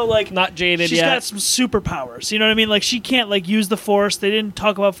clearly no, like... Not jaded she's yet. She's got some superpowers. You know what I mean? Like, she can't, like, use the Force. They didn't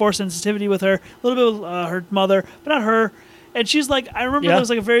talk about Force sensitivity with her. A little bit with her mother, but not her. And she's like... I remember there was,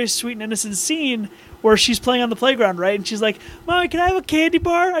 like, a very sweet and innocent scene where she's playing on the playground, right? And she's like, Mommy, can I have a candy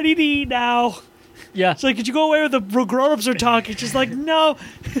bar? I need to eat now. Yeah. She's like, could you go away with the grown-ups are talking? She's like, no.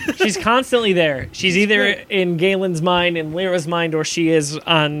 She's constantly there. She's either in Galen's mind and Lyra's mind, or she is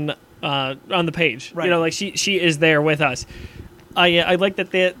on the page. Right. You know, like she is there with us. I like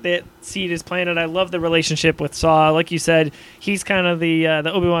that seed is planted. I love the relationship with Saw. Like you said, he's kind of the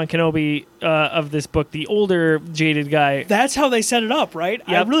Obi-Wan Kenobi of this book, the older, jaded guy. That's how they set it up, right?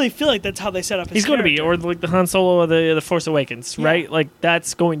 Yep. I really feel like that's how they set up his He's going to be, character. or like the Han Solo of the Force Awakens, right? Like,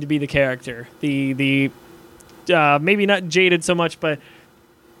 that's going to be the character. The maybe not jaded so much, but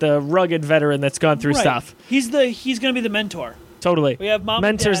the rugged veteran that's gone through stuff. He's going to be the mentor. Totally. We have mom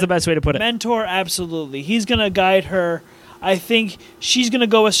Mentor's the best way to put it. Mentor, absolutely. He's going to guide her. I think she's going to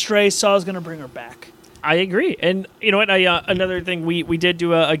go astray. Saw's going to bring her back. I agree. And you know what? Another thing, we did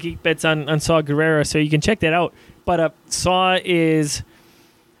do a Geek Bits on Saw Gerrera, so you can check that out. But Saw is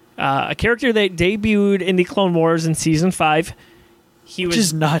a character that debuted in the Clone Wars in Season 5. Which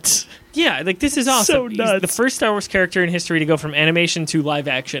is nuts. Yeah, like, this is awesome. So nuts. He's the first Star Wars character in history to go from animation to live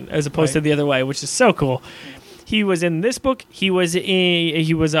action, as opposed to the other way, which is so cool. He was in this book. He was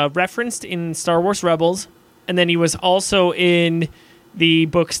referenced in Star Wars Rebels. And then he was also in the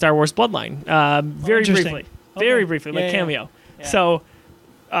book Star Wars Bloodline, very briefly, like cameo. Yeah.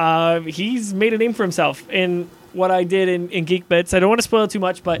 So he's made a name for himself in what I did in Geek Bits. I don't want to spoil too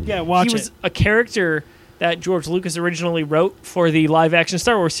much, but he was a character that George Lucas originally wrote for the live-action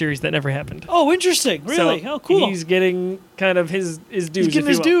Star Wars series that never happened. Oh, interesting. Really? So cool. He's getting kind of his dues, He's getting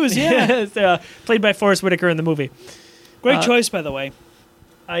his dues, yeah. Played by Forrest Whitaker in the movie. Great choice, by the way.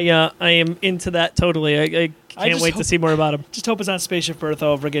 I am into that totally. I can't wait to see more about him. Just hope it's not Spaceship Earth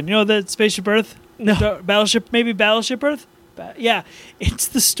all over again. You know the Spaceship Earth? No. Battleship Earth? Yeah. It's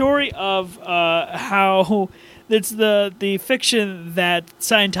the story of how it's the fiction that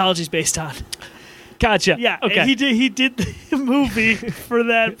Scientology is based on. Gotcha. Yeah, Okay. he did the movie for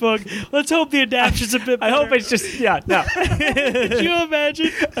that book. Let's hope the adaption's a bit better. I hope it's just no. Could you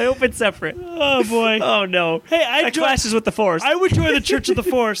imagine? I hope it's separate. Oh boy. Oh no. Hey, that clashes with the Force. I would join the Church of the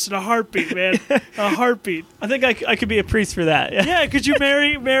Force in a heartbeat, man. A heartbeat. I think I could be a priest for that. Yeah, could you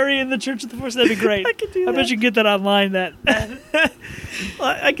marry in the Church of the Force? That'd be great. I could do that. I bet you can get that online.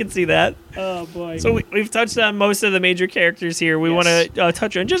 I can see that. Oh boy. So we've touched on most of the major characters here. We want to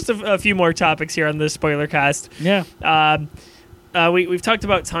touch on just a few more topics here on this spoiler cast. Yeah. We've talked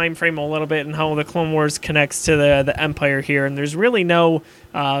about time frame a little bit and how the Clone Wars connects to the Empire here, and there's really no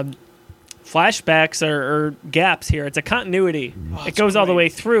flashbacks or gaps here. It's a continuity. It goes all the way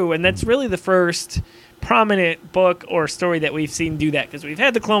through, and that's really the first prominent book or story that we've seen do that, because we've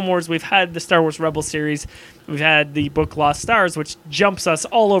had the Clone Wars, we've had the Star Wars Rebels series, we've had the book Lost Stars, which jumps us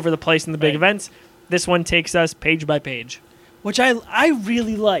all over the place in the big events. This one takes us page by page, which I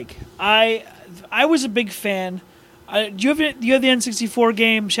really like. I was a big fan. Do you have the N64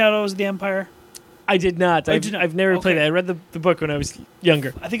 game Shadows of the Empire? I did not. I've never played it. I read the book when I was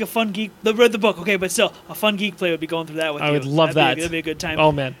younger. I think a fun geek read the book, okay, but still, a fun geek play would be going through that with you. I would love that. That'd be a good time.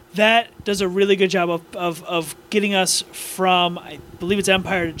 Oh man, that does a really good job of getting us from, I believe it's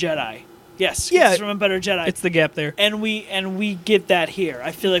Empire to Jedi. Yes, yeah, it's from Empire to Jedi. It's the gap there, and we get that here.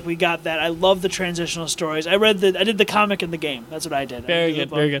 I feel like we got that. I love the transitional stories. I did the comic and the game. That's what I did. Very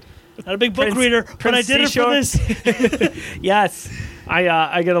good. Not a big book reader, but I did it for this. Yes,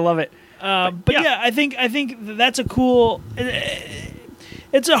 I gotta love it. But yeah, I think that's a cool.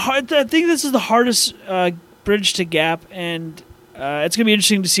 It's a hard. I think this is the hardest bridge to gap, and it's gonna be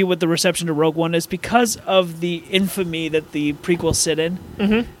interesting to see what the reception to Rogue One is, because of the infamy that the prequels sit in,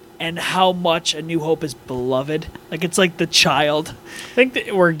 and how much A New Hope is beloved. Like, it's like the child. I think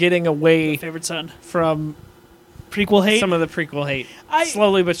that we're getting away favorite son from prequel hate. Some of the prequel hate,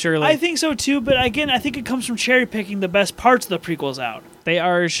 slowly but surely. I think so too, but again, I think it comes from cherry picking the best parts of the prequels out. They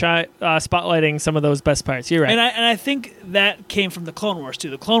are spotlighting some of those best parts. You're right, and I think that came from the Clone Wars too.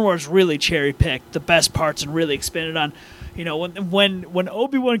 The Clone Wars really cherry picked the best parts and really expanded on. You know, when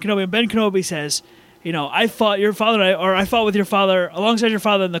Obi-Wan Kenobi and Ben Kenobi says, you know, I fought your father, or I fought with your father alongside your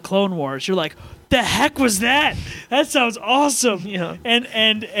father in the Clone Wars. You're like, the heck was that? That sounds awesome. Yeah.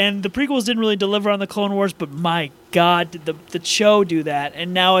 And the prequels didn't really deliver on the Clone Wars, but my God, did the show do that?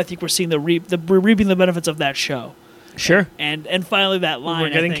 And now I think we're seeing we're reaping the benefits of that show. Sure. And finally that line. We're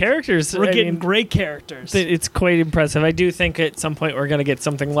getting characters. We're getting great characters. It's quite impressive. I do think at some point we're going to get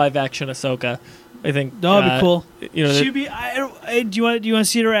something live action Ahsoka. I think that'd be cool. You know, she'd be. Do you want to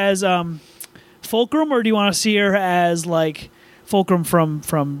see her as Fulcrum, or do you want to see her as like Fulcrum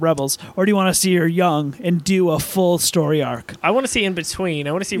from Rebels, or do you want to see her young and do a full story arc? I want to see in between.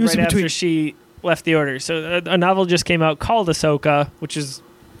 I want to see right after she left the Order. So a novel just came out called Ahsoka, which is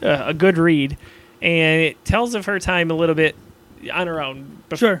a good read, and it tells of her time a little bit on her own.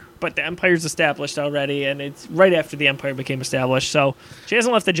 Sure. But the Empire's established already, and it's right after the Empire became established. So she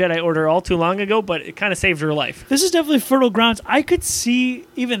hasn't left the Jedi Order all too long ago, but it kind of saved her life. This is definitely fertile grounds. I could see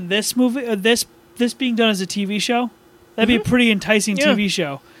even this movie, this being done as a TV show. That'd be a pretty enticing TV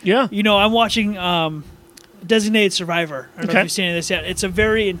show. Yeah. You know, I'm watching Designated Survivor. I don't know if you've seen any of this yet. It's a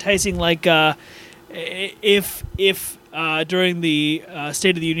very enticing, like, if during the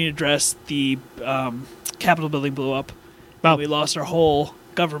State of the Union address, the Capitol building blew up, and we lost our whole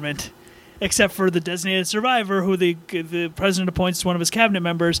government, except for the Designated Survivor, who the president appoints as one of his cabinet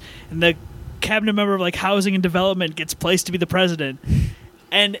members, and the cabinet member of, like, housing and development gets placed to be the president.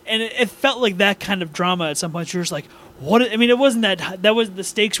 And it felt like that kind of drama at some point. You're just like, what? I mean, it wasn't that was the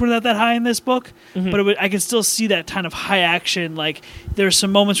stakes were not that high in this book, but I could still see that kind of high action. Like, there's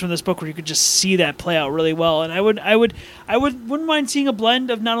some moments from this book where you could just see that play out really well. And I wouldn't mind seeing a blend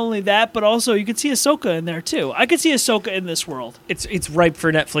of not only that, but also you could see Ahsoka in there too. I could see Ahsoka in this world. It's ripe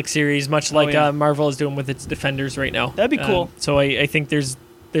for Netflix series, much like Marvel is doing with its Defenders right now. That'd be cool. So I think there's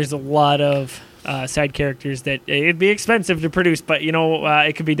a lot of side characters that it'd be expensive to produce, but you know,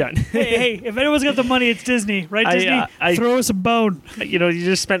 it could be done. hey, if anyone's got the money, it's Disney, right? Disney, throw us a bone. You know, you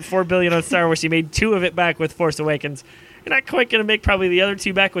just spent $4 billion on Star Wars. You made 2 of it back with Force Awakens. You're not quite going to make probably the other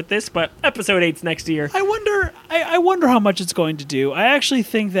 2 back with this, but Episode 8's next year. I wonder how much it's going to do. I actually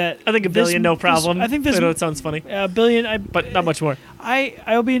think that $1 billion, no problem. I think this. I know it sounds funny. $1 billion, but not much more.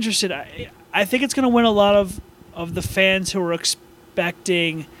 I'll be interested. I think it's going to win a lot of the fans who are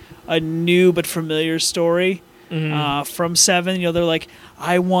expecting a new but familiar story from 7. You know, they're like,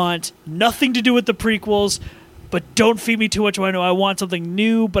 I want nothing to do with the prequels, but don't feed me too much. I know I want something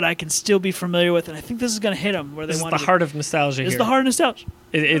new, but I can still be familiar with. And I think this is going to hit them where they want. It's the heart of nostalgia. It's the heart of nostalgia.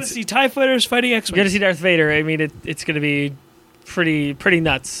 It's see TIE fighters fighting X-Wing. You're going to see Darth Vader. I mean, it's going to be pretty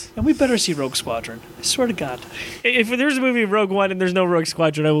nuts. And we better see Rogue Squadron. I swear to God. If there's a movie Rogue One and there's no Rogue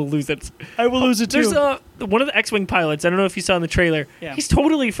Squadron, I will lose it. I will lose it too. There's one of the X-Wing pilots. I don't know if you saw in the trailer. Yeah. He's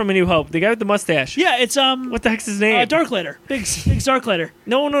totally from A New Hope. The guy with the mustache. Yeah, it's What the heck's his name? Darklighter. Biggs Darklighter.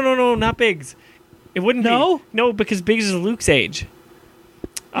 No, not Biggs. It wouldn't No? be. No, because Biggs is Luke's age.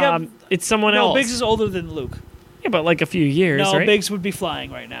 Yeah, It's someone no, else. Biggs is older than Luke. Yeah, but like a few years, No, right? Biggs would be flying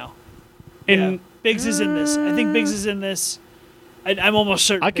right now. And Yeah. Biggs is in this. I think Biggs is in this. I'm almost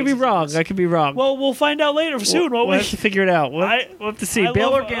certain. I could Biggs be is in wrong. this. I could be wrong. Well, we'll find out later soon, won't we'll we? have to figure it out. We'll have to see. I Bail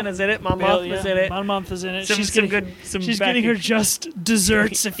love, Organa's in it. Mon Bail- Mothma's is in it. Mon Mothma is in it. Some she's getting getting her just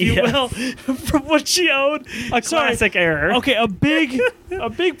desserts, if you Yeah. will, from what she owed. A classic error. Okay, a big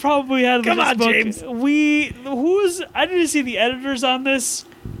problem we had with Come this on, book. James. I didn't see the editors on this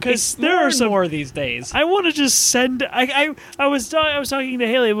because there More are and some. more these days. I want to just send. I was talking to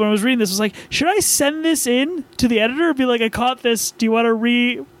Haley when I was reading this. I was like, should I send this in to the editor? And be like, I caught this. Do you want to Do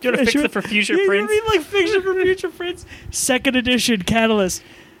you want to fix it for future yeah, prints? You mean like fix it for future prints? Second edition Catalyst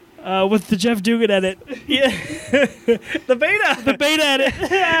with the Jeff Dugan edit. Yeah. The beta. The beta edit. Oh,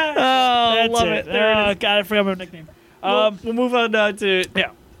 That's love it. There it is. God, I forgot my nickname. We'll move on to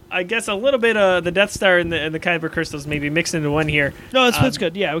I guess a little bit of the Death Star and the Kyber crystals maybe mixed into one here. No, that's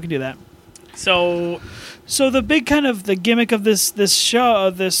good. Yeah, we can do that. So the big kind of the gimmick of this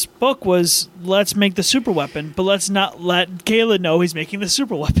book was let's make the super weapon, but let's not let Galen know he's making the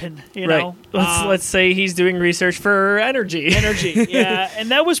super weapon. You know, let's say he's doing research for energy. Yeah,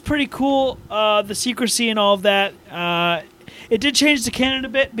 and that was pretty cool. The secrecy and all of that. It did change the canon a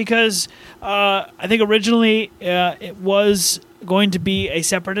bit because I think originally it was going to be a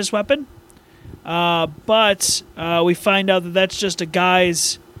separatist weapon, but we find out that that's just a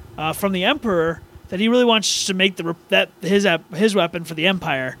guise from the Emperor that he really wants to make his weapon for the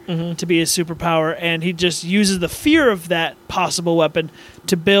Empire to be his superpower, and he just uses the fear of that possible weapon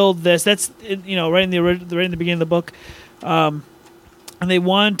to build this. That's right in the beginning of the book, and they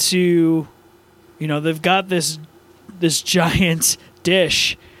want to, they've got this giant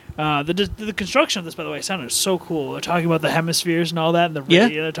dish. The construction of this, by the way, sounded so cool. They're talking about the hemispheres and all that, and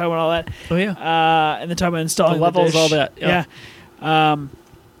they're talking about all that. Oh yeah, and they're talking about installing the levels, dish. all that. Yeah.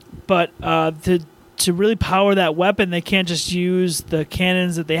 But to really power that weapon, they can't just use the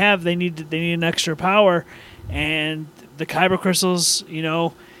cannons that they have. They need an extra power, and the Kyber crystals.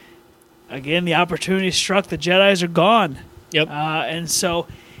 Again, the opportunity struck. The Jedis are gone. Yep. And so.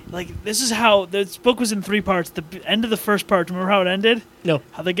 This is how this book was in 3 parts. The end of the first part. Remember how it ended? No.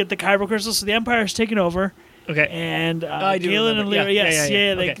 How they get the Kyber crystals. So the Empire's taken over. Okay. And I do Galen and remember. Lyra,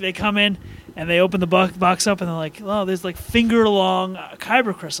 Yeah. they come in and they open the box up and they're like, "Oh, there's finger long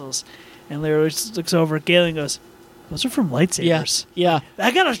Kyber crystals." And Lyra looks over at Galen and goes, "Those are from lightsabers." Yeah.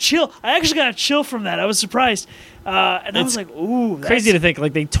 I got a chill. I actually got a chill from that. I was surprised, and I was like, "Ooh, that's Crazy to think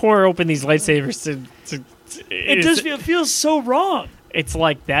they tore open these lightsabers to It does feel so wrong. It's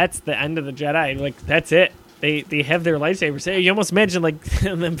like that's the end of the Jedi. That's it. They have their lightsabers. You almost imagine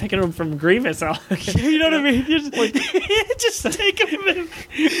them picking them from Grievous. You know what I mean? Just take them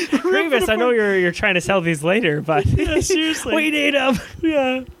and Grievous. I know you're trying to sell these later, but yeah, seriously, we need them.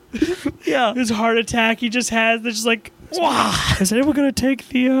 Yeah. His heart attack he just has. They're just like, wow. Is anyone gonna take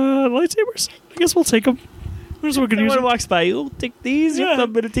the lightsabers? I guess we'll take them. Here's what we're gonna use. Someone walks by, you'll take these. Yeah.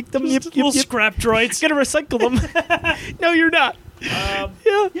 I'm gonna take them. Just little scrap droids. Gonna recycle them. No, you're not. Yeah,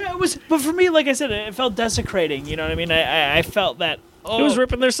 it was. But for me, like I said, it felt desecrating. You know what I mean? I felt that. It was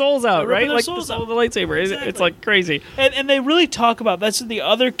ripping their souls out, right? Their Like souls the soul out. of the lightsaber. Exactly. It's like crazy. And they really talk about that's the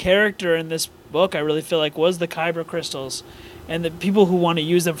other character in this book. I really feel like was the Kyber crystals, and the people who want to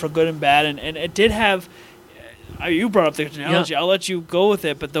use them for good and bad. And it did have. You brought up the analogy. I'll let you go with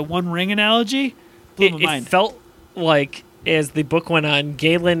it. But the One Ring analogy blew my mind. It felt like as the book went on,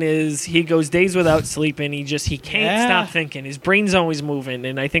 Galen he goes days without sleeping. He can't stop thinking. His brain's always moving,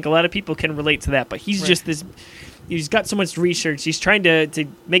 and I think a lot of people can relate to that. But he's just this. He's got so much research. He's trying to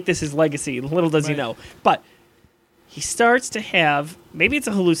make this his legacy. Little does he know. But he starts to have, maybe it's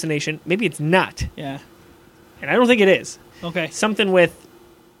a hallucination, maybe it's not. Yeah. And I don't think it is. Okay. Something with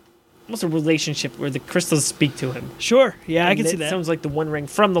almost a relationship where the crystals speak to him. Sure. Yeah, I And can see that. Sounds like the One Ring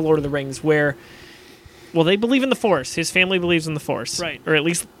from the Lord of the Rings where, well, they believe in the Force. His family believes in the Force. Right. Or at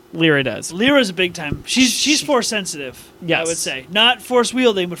least Lyra does. Lyra's a big time. She's Force sensitive. Yes. I would say not Force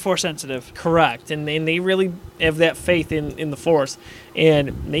wielding, but Force sensitive. Correct. And they really have that faith in the Force.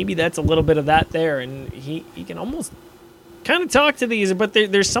 And maybe that's a little bit of that there. And he can almost kind of talk to these, but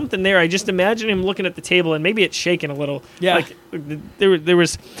there's something there. I just imagine him looking at the table, and maybe it's shaking a little. Yeah. Like there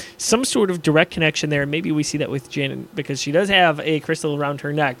was some sort of direct connection there. Maybe we see that with Jin because she does have a crystal around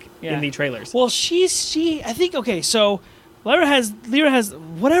her neck in the trailers. Well, she I think, okay, so Lyra has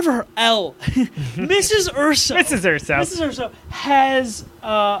whatever L. Mrs. Urso. Mrs. Urso has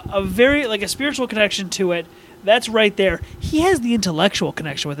a very like a spiritual connection to it. That's right there. He has the intellectual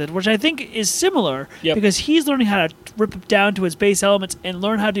connection with it, which I think is similar because he's learning how to rip it down to its base elements and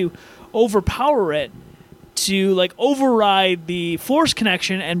learn how to overpower it to like override the force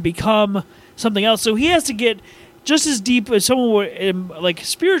connection and become something else. So he has to get just as deep as someone would, like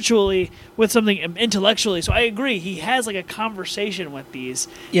spiritually with something intellectually. So I agree. He has like a conversation with these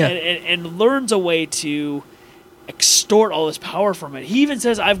and learns a way to extort all this power from it. He even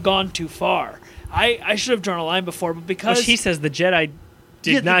says, "I've gone too far." I should have drawn a line before, but because... Which he says the Jedi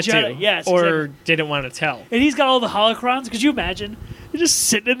did not do. Yes, or exactly. didn't want to tell. And he's got all the holocrons. Could you imagine? You're just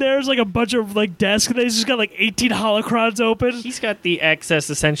sitting in there. There's like a bunch of like desks, and he's just got like 18 holocrons open. He's got the access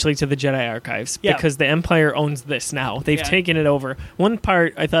essentially to the Jedi archives because the Empire owns this now. They've taken it over. One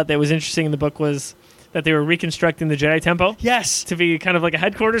part I thought that was interesting in the book was that they were reconstructing the Jedi Temple. Yes. To be kind of like a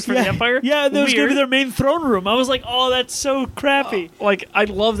headquarters for the Empire. Yeah, that was going to be their main throne room. I was like, oh, that's so crappy. I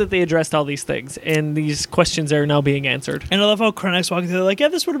love that they addressed all these things, and these questions are now being answered. And I love how Krennic's walking through, like, yeah,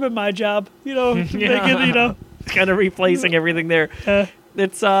 this would have been my job. You know, kind of replacing everything there.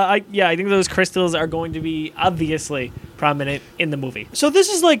 It's I think those crystals are going to be obviously prominent in the movie. So this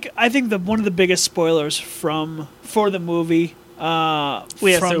is like, I think one of the biggest spoilers for the movie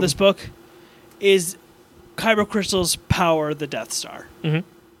from this book is Kyber crystals power the Death Star. Mm-hmm.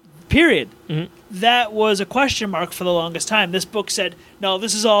 Period. Mm-hmm. That was a question mark for the longest time. This book said, no,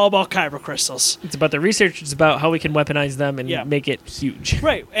 this is all about Kyber crystals. It's about the research. It's about how we can weaponize them and make it huge.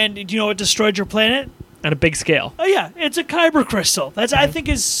 Right. And do you know what destroyed your planet? On a big scale. Oh, yeah. It's a Kyber crystal. That's I think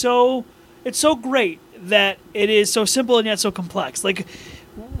is so... It's so great that it is so simple and yet so complex. Like...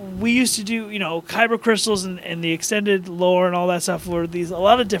 We used to do, Kyber crystals and the extended lore and all that stuff were a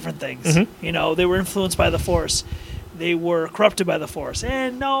lot of different things. Mm-hmm. They were influenced by the Force. They were corrupted by the Force.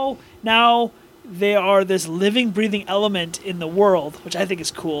 And now they are this living, breathing element in the world, which I think is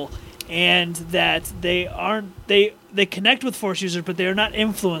cool. And that they connect with Force users, but they are not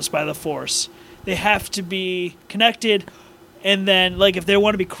influenced by the Force. They have to be connected, and then, like, if they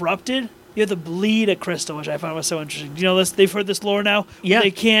want to be corrupted... You have to bleed a crystal, which I found was so interesting. Do you know this? They've heard this lore now. Yeah.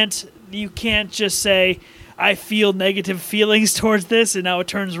 You can't just say, I feel negative feelings towards this, and now it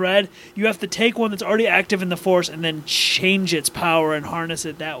turns red. You have to take one that's already active in the Force and then change its power and harness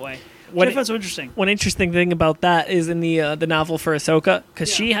it that way. Which I found so interesting. One interesting thing about that is in the novel for Ahsoka, because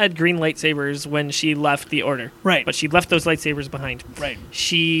she had green lightsabers when she left the Order. Right. But she left those lightsabers behind. Right.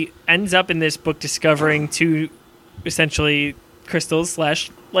 She ends up in this book discovering two, essentially... crystals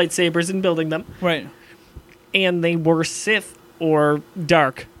 / lightsabers and building them. Right. And they were Sith or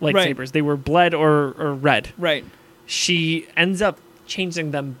dark lightsabers. Right. They were bled or red. Right. She ends up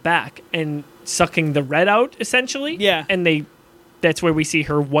changing them back and sucking the red out, essentially. Yeah. And that's where we see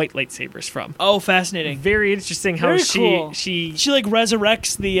her white lightsabers from. Oh, fascinating. Very interesting how cool. she like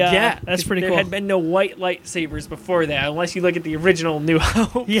resurrects the... that's pretty cool. There had been no white lightsabers before that, unless you look at the original New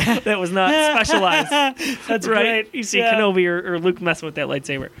Hope. Yeah. That was not specialized. That's right. Great. You see Kenobi or Luke messing with that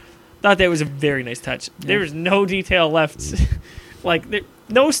lightsaber. Thought that was a very nice touch. Yeah. There was no detail left.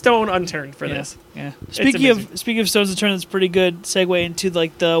 No stone unturned for this. Yeah. Speaking of stones unturned, it's a pretty good segue into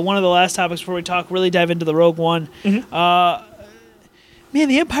like one of the last topics before we really dive into the Rogue One. Mm-hmm. Man,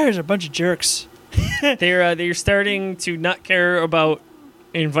 the Empire's a bunch of jerks. They're starting to not care about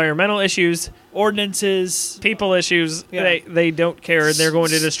environmental issues, ordinances, people issues. Yeah. They don't care. They're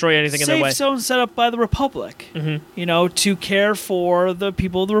going to destroy anything in their way. Safe zone set up by the Republic, to care for the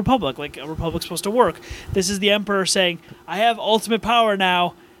people of the Republic, like a Republic's supposed to work. This is the Emperor saying, I have ultimate power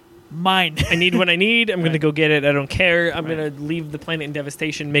now. Mine. I need what I need. I'm going to go get it. I don't care. I'm going to leave the planet in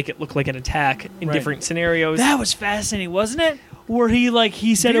devastation, make it look like an attack in different scenarios. That was fascinating, wasn't it? Where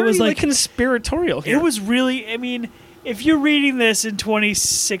he said very, it was like conspiratorial here. It was really, if you're reading this in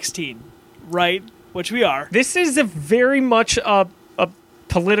 2016, right, which we are. This is a very much a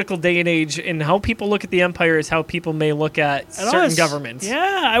political day and age, and how people look at the Empire is how people may look at certain governments.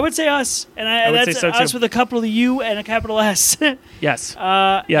 Yeah, I would say us. And that's say so us too. With a capital U and a capital S. Yes.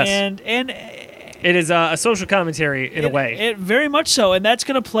 Yes. And it is a social commentary in a way. It very much so, and that's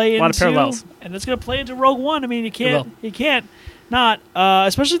going to play into... A lot of parallels. And that's going to play into Rogue One. You can't not,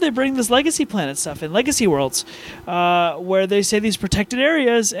 especially if they bring this Legacy Planet stuff in, Legacy Worlds, where they say these protected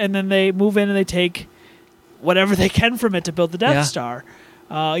areas, and then they move in and they take whatever they can from it to build the Death Star.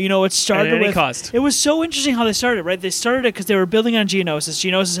 It started at any with... cost. It was so interesting how they started, right? They started it because they were building on Geonosis.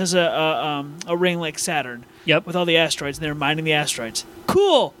 Geonosis has a ring like Saturn. Yep. With all the asteroids, and they were mining the asteroids.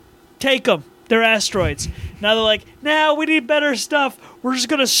 Cool! Take them. They're asteroids. Now they're like, we need better stuff. We're just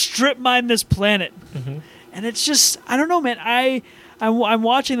going to strip mine this planet. Mm-hmm. And it's just, I don't know, man. I'm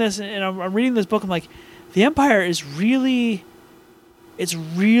watching this and I'm reading this book. I'm like, the Empire is really, it's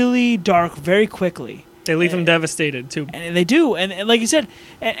really dark very quickly. They leave him devastated too, and they do. And like you said,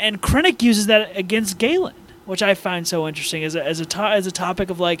 and Krennic uses that against Galen, which I find so interesting as a topic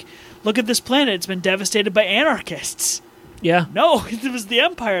of like, look at this planet. It's been devastated by anarchists. Yeah. No, it was the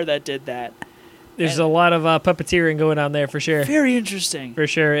Empire that did that. There's a lot of puppeteering going on there for sure. Very interesting. For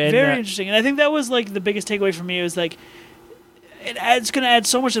sure. And, very interesting. And I think that was like the biggest takeaway for me. It was like, it's going to add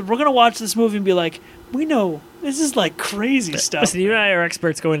so much. We're going to watch this movie and be like, we know this is like crazy stuff. Listen, you and I are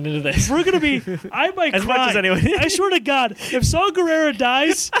experts going into this. We're going to be, I might as cry. Much as anyone. I swear to God, if Saw Gerrera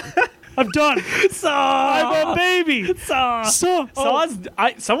dies, I'm done. I'm a baby. Saw's,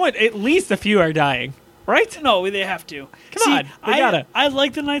 someone, at least a few are dying. Right? No, they have to. Come on, we gotta. I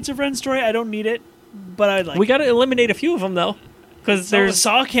like the Knights of Ren story. I don't need it, but I like. We gotta eliminate a few of them though, because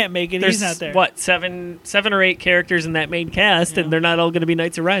Saw can't make it. He's not there. What, seven or eight characters in that main cast, and they're not all going to be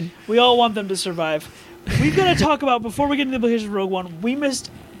Knights of Ren. We all want them to survive. We've got to talk about, before we get into the implications of Rogue One. We missed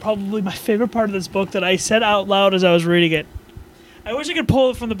probably my favorite part of this book that I said out loud as I was reading it. I wish I could pull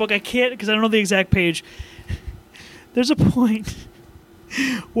it from the book. I can't because I don't know the exact page. There's a point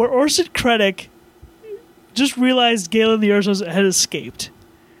where Orson Krennic just realized Galen the Ursos had escaped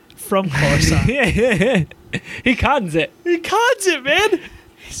from Coruscant. He cons it. He cons it, man.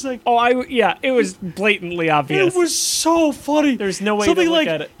 He's like, it was blatantly obvious. It was so funny. There's no way Something to look like,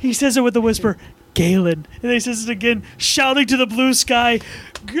 at it. He says it with a whisper, Galen. And then he says it again, shouting to the blue sky,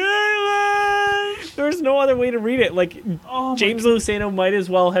 Galen! There's no other way to read it. Like, James Luceno might as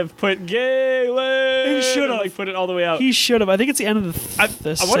well have put Galen. He should have. Like, put it all the way out. He should have. I think it's the end of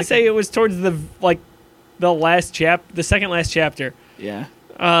the I want to say it was towards the last the second last chapter. Yeah.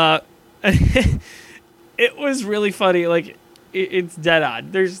 It was really funny. Like, it's dead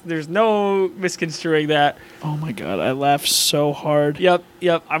on. There's no misconstruing that. Oh my God, I laughed so hard. Yep.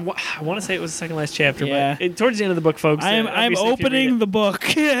 I want to say it was the second last chapter. Yeah. But towards the end of the book, folks. I'm opening the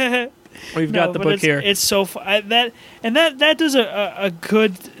book. We've got the book here. It's so fun. That does a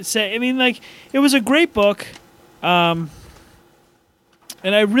good say. I mean, like, it was a great book. And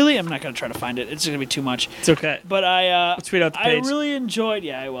I'm not going to try to find it. It's going to be too much. It's okay. But Let's tweet out the page. I really enjoyed.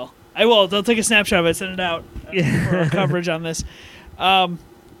 Yeah, I will. They'll take a snapshot of it, send it out for our coverage on this.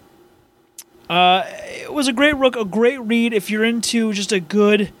 It was a great book, a great read if you're into just a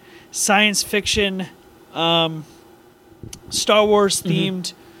good science fiction, Star Wars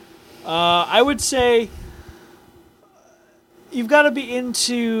themed. I would say you've got to be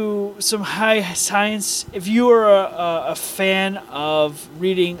into some high science. If you are a fan of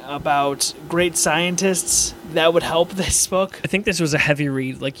reading about great scientists, that would help this book. I think this was a heavy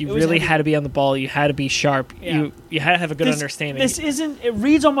read. Like, you really had to be on the ball. You had to be sharp. Yeah. You had to have a good understanding. It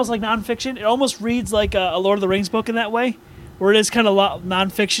reads almost like nonfiction. It almost reads like a Lord of the Rings book in that way, where it is kind of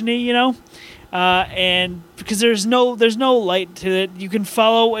nonfiction-y, you know? And because there's no light to it. You can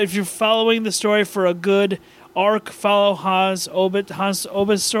follow, if you're following the story for a good arc, follow Hans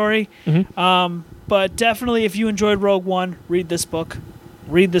Obit's story. Mm-hmm. But definitely, if you enjoyed Rogue One, read this book.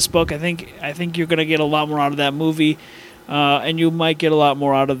 I think you're going to get a lot more out of that movie, and you might get a lot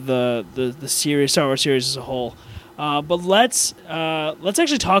more out of the series, Star Wars series as a whole. But let's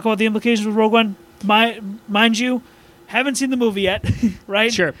actually talk about the implications of Rogue One. Mind you, haven't seen the movie yet,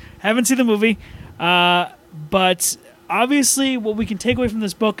 right? Sure. Haven't seen the movie. But obviously, what we can take away from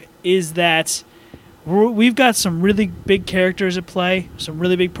this book is that we've got some really big characters at play, some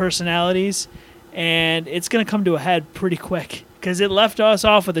really big personalities, and it's going to come to a head pretty quick because it left us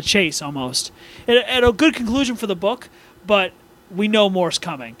off with a chase almost. At a good conclusion for the book, but we know more's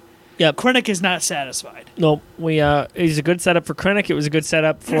coming. Yep. Krennic is not satisfied. No, it's a good setup for Krennic. It was a good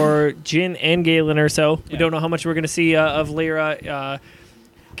setup for Jyn and Galen or so. We don't know how much we're going to see of Lyra.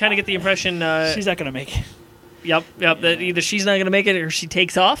 Kind of get the impression... she's not going to make it. Yep, that either she's not going to make it or she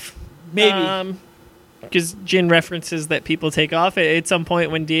takes off. Maybe. Because Jyn references that people take off at some point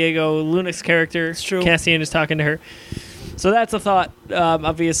when Diego Luna's character, Cassian, is talking to her. So that's a thought.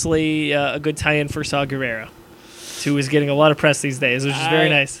 Obviously, a good tie-in for Saw Gerrera, who is getting a lot of press these days, which is very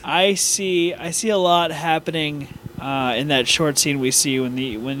nice. I see a lot happening in that short scene we see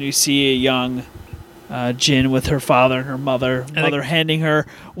when we see a young Jyn with her father and her mother handing her,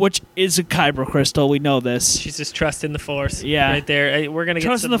 which is a kyber crystal. We know this. She's just trusting the Force. Yeah, right there. We're gonna get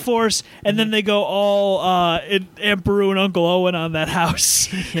trusting the Force, and then they go all Aunt Beru and Uncle Owen on that house.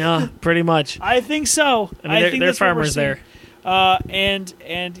 Yeah, pretty much. I think so. I think they're farmers there. And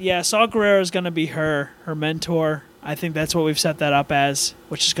Saw Gerrera is going to be her mentor. I think that's what we've set that up as,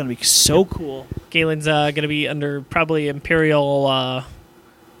 which is going to be so cool. Galen's going to be under probably Imperial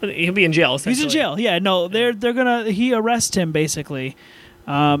He'll be in jail. He's in essentially. jail. Yeah, no, he arrests him basically.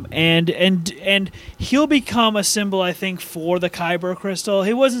 And he'll become a symbol, I think, for the Kyber crystal.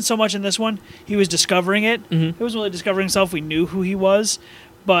 He wasn't so much in this one. He was discovering it. Mm-hmm. He wasn't really discovering himself. We knew who he was.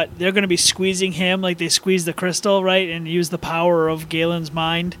 But they're going to be squeezing him like they squeeze the crystal, right? And use the power of Galen's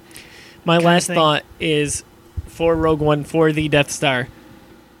mind. My last thought is for Rogue One, for the Death Star.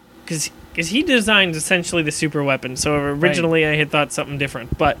 Because he designed essentially the super weapon. So originally I had thought something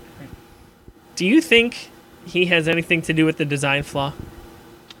different. But do you think he has anything to do with the design flaw?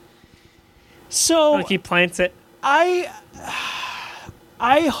 So Like he plants it? I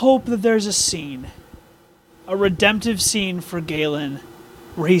hope that there's a scene, a redemptive scene for Galen,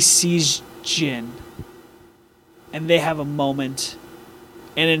 where he sees Jin, and they have a moment,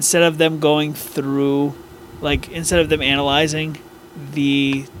 and instead of them going through, instead of them analyzing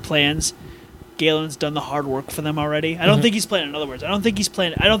the plans, Galen's done the hard work for them already. I don't think he's planning. In other words, I don't think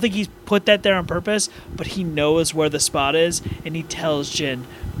he's put that there on purpose, but he knows where the spot is, and he tells Jin,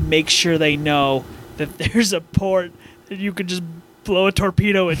 make sure they know that there's a port that you can just blow a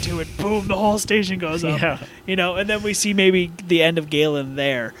torpedo into it. Boom, the whole station goes up. Yeah. And then we see maybe the end of Galen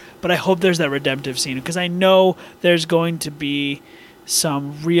there. But I hope there's that redemptive scene, because I know there's going to be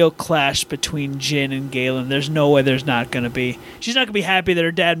some real clash between Jin and Galen. There's no way there's not going to be. She's not going to be happy that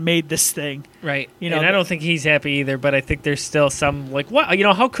her dad made this thing. Right. And I don't think he's happy either, but I think there's still some, what?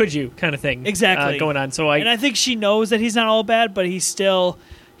 How could you kind of thing Exactly. going on. And I think she knows that he's not all bad, but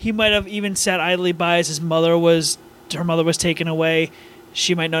he might have even sat idly by as her mother was taken away.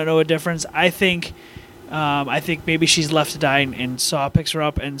 She might not know a difference. I think maybe she's left to die, and Saw picks her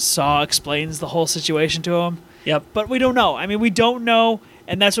up, and Saw explains the whole situation to him. Yep. But we don't know. I mean, we don't know,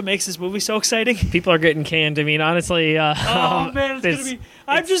 and that's what makes this movie so exciting. People are getting canned. I mean, honestly, oh man, it's gonna be.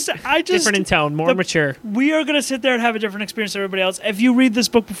 I just different in tone, more mature. We are gonna sit there and have a different experience than everybody else. If you read this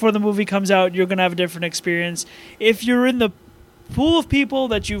book before the movie comes out, you're gonna have a different experience. If you're in the pool of people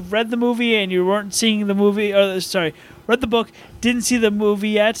that you've read the movie and you weren't seeing the movie, read the book, didn't see the movie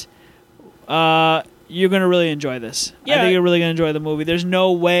yet, you're gonna really enjoy this. Yeah. I think you're really gonna enjoy the movie. There's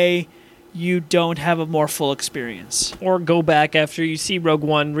no way you don't have a more full experience. Or go back after you see Rogue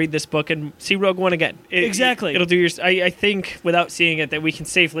One, read this book, and see Rogue One again. Exactly. It'll do your. I think without seeing it, that we can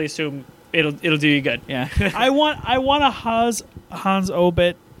safely assume it'll do you good. Yeah. I want a Hans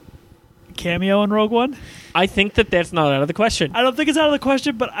Obit cameo in Rogue One. I think that's not out of the question. I don't think it's out of the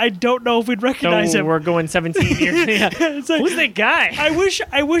question, but I don't know if we'd recognize him. We're going 17 years. Yeah. It's like, who's that guy? I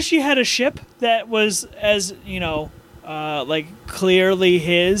wish he had a ship that was as clearly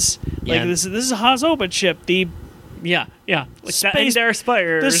his. Yeah. Like this is a Hans Obit ship. The Yeah. Like Space- the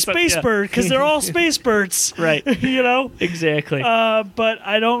Spire. the space bird, because they're all space birds. Right. Exactly. But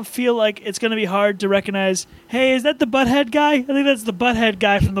I don't feel like it's going to be hard to recognize, hey, is that the butthead guy? I think that's the butthead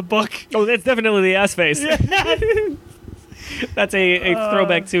guy from the book. Oh, that's definitely the ass face. That's a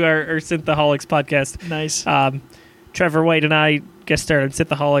throwback to our Synthaholics podcast. Nice. Trevor White and I guest starred on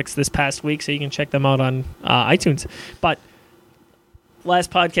Synthaholics this past week, so you can check them out on iTunes. But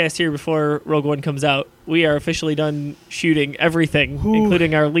last podcast here before Rogue One comes out, we are officially done shooting everything,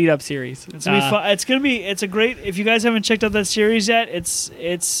 including our lead-up series. It's gonna be fun. It's a great. If you guys haven't checked out that series yet, it's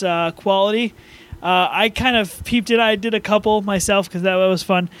quality. I kind of peeped in. I did a couple myself because that was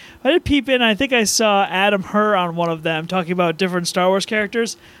fun. I did peep in. I think I saw Adam Herr on one of them talking about different Star Wars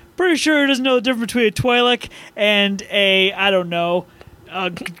characters. Pretty sure he doesn't know the difference between a Twi'lek and a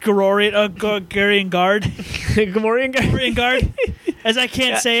Garian Guard. Garian Guard. As I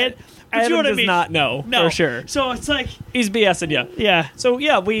can't say it. But Adam you know what does I mean. not know, No. for sure. So it's like... He's BSing you. Yeah. So,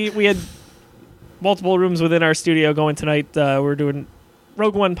 yeah, we had multiple rooms within our studio going tonight. We're doing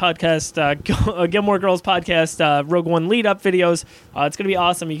Rogue One podcast, Gilmore Girls podcast, Rogue One lead-up videos. It's going to be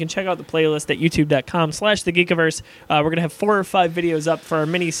awesome. You can check out the playlist at youtube.com/thegeekiverse. We're going to have 4 or 5 videos up for our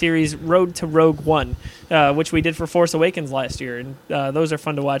mini-series Road to Rogue One, which we did for Force Awakens last year. And those are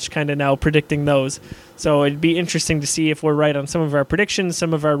fun to watch, kind of now predicting those. So it'd be interesting to see if we're right on some of our predictions,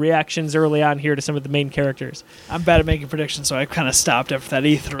 some of our reactions early on here to some of the main characters. I'm bad at making predictions, so I kind of stopped after that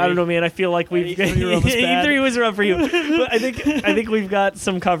E3. I don't know, man. I feel like we've E3 was rough for you, but I think we've got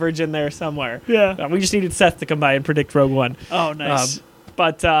some coverage in there somewhere. Yeah. We just needed Seth to come by and predict Rogue One. Oh, nice.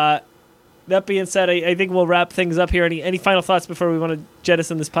 But that being said, I think we'll wrap things up here. Any final thoughts before we want to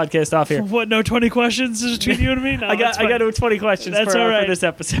jettison this podcast off here? What? No 20 questions between you and me? No, I got 20 questions That's for, all right. for this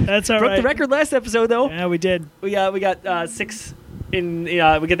episode. That's all Broke right. the record last episode though. Yeah, we did. We got 6 in. We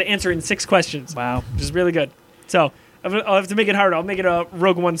got the answer in 6 questions. Wow, which is really good. So I'll have to make it harder. I'll make it a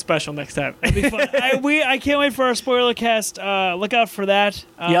Rogue One special next time. That'd be fun. I can't wait for our Spoilercast. Look out for that.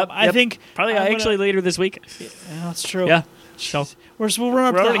 Yep. I think probably actually later this week. Yeah, that's true. Yeah. So we'll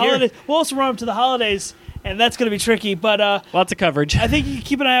run up to the holidays. We'll also run up to the holidays, and that's going to be tricky. But lots of coverage. I think you can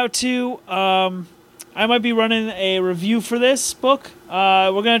keep an eye out too. I might be running a review for this book.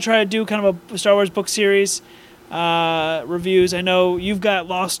 We're going to try to do kind of a Star Wars book series reviews. I know you've got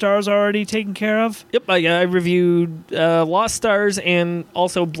Lost Stars already taken care of. Yep, I reviewed Lost Stars and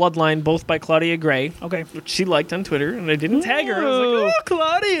also Bloodline, both by Claudia Gray. Okay. Which she liked on Twitter, and I didn't tag her. I was like, oh,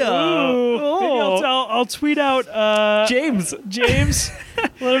 Claudia. Maybe I'll tweet out James.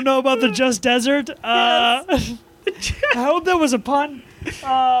 Let her know about the Just Desert. I hope that was a pun.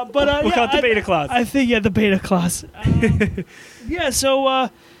 But we'll call it the beta clause. I think the beta clause. So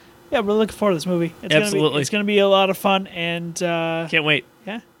really looking forward to this movie. Absolutely, it's gonna be a lot of fun, and can't wait.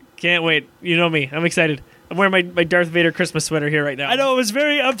 Yeah, can't wait. You know me, I'm excited. I'm wearing my Darth Vader Christmas sweater here right now. I know, I'm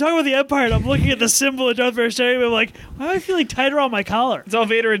talking about the Empire, and I'm looking at the symbol of Darth Vader staring at me. I'm like, why am I feeling tight around my collar? It's all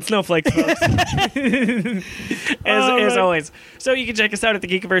Vader and snowflakes, folks. as always. So you can check us out at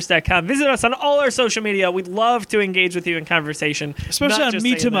thegeekiverse.com. Visit us on all our social media. We'd love to engage with you in conversation. Especially on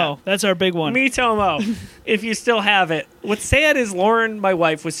Mitomo. That's our big one. Mitomo, if you still have it. What's sad is Lauren, my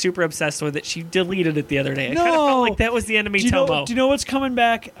wife, was super obsessed with it. She deleted it the other day. I kind of felt like that was the end of Mitomo. Do you know what's coming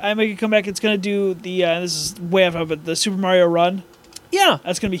back? I make it come back. It's going to do this is way off of it, the Super Mario Run. Yeah.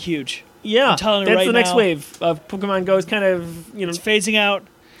 That's going to be huge. Yeah. I'm telling you that's right the next now. wave of Pokemon Go is kind of, it's phasing out.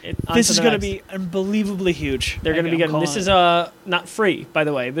 This is going to be unbelievably huge. They're going to be getting. This is not free, by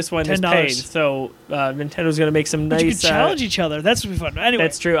the way. This one is paid. So Nintendo's going to make some nice. You can challenge each other. That's going to be fun. Anyway,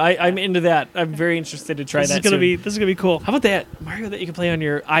 that's true. I'm into that. I'm very interested to try that. This is going to be cool. How about that Mario that you can play on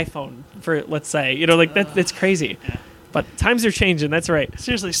your iPhone for, let's say, that's crazy. Yeah. But times are changing. That's right.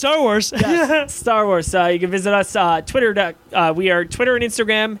 Seriously, Star Wars. Yes, Star Wars. You can visit us Twitter. We are Twitter and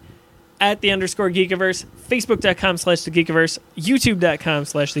Instagram at @_Geekiverse, Facebook.com/thegeekiverse,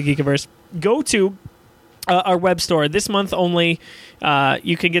 YouTube.com/thegeekiverse. Go to our web store. This month only,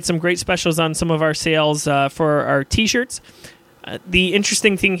 you can get some great specials on some of our sales for our T-shirts. The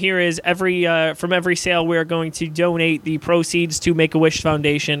interesting thing here is from every sale, we are going to donate the proceeds to Make-A-Wish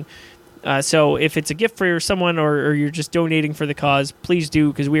Foundation. So if it's a gift for someone or you're just donating for the cause, please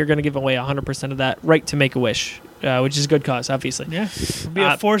do, because we are going to give away 100% of that right to Make-A-Wish, which is a good cause, obviously. Yeah, it'll be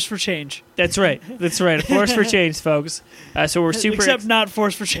a force for change. That's right. A force for change, folks. So we're super... Except not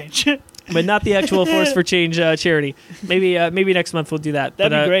force for change. But not the actual Force for Change charity. Maybe next month we'll do that.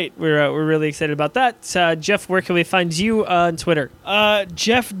 That'd be great. We're really excited about that. Jeff, where can we find you on Twitter?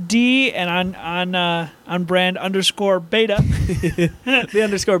 Jeff D, and on brand _beta. The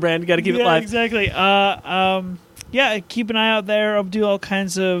underscore brand. Got to keep it live. Exactly. Keep an eye out there. I'll do all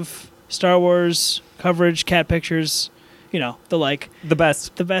kinds of Star Wars coverage, cat pictures, the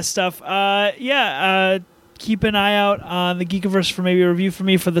best stuff. Keep an eye out on the Geekiverse for maybe a review for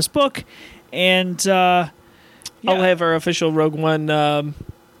me for this book, and I'll have our official Rogue One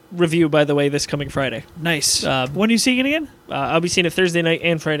review, by the way, this coming Friday. Nice. When are you seeing it again? I'll be seeing it Thursday night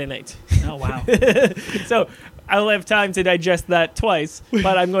and Friday night. Oh wow! So I'll have time to digest that twice,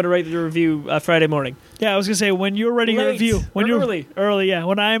 but I'm going to write the review Friday morning. Yeah, I was gonna say when you're writing your review, when you're early, yeah.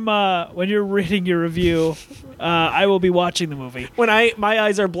 When you're reading your review, I will be watching the movie. When my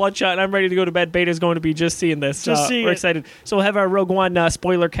eyes are bloodshot and I'm ready to go to bed, Beta's going to be just seeing this. We're excited. So we'll have our Rogue One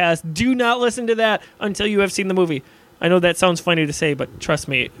spoiler cast. Do not listen to that until you have seen the movie. I know that sounds funny to say, but trust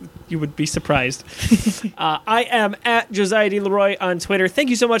me, you would be surprised. I am at Josiah D. Leroy on Twitter.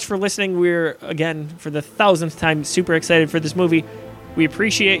 Thank you so much for listening. We're, again, for the 1,000th time, super excited for this movie. We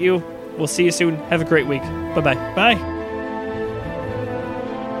appreciate you. We'll see you soon. Have a great week. Bye-bye. Bye.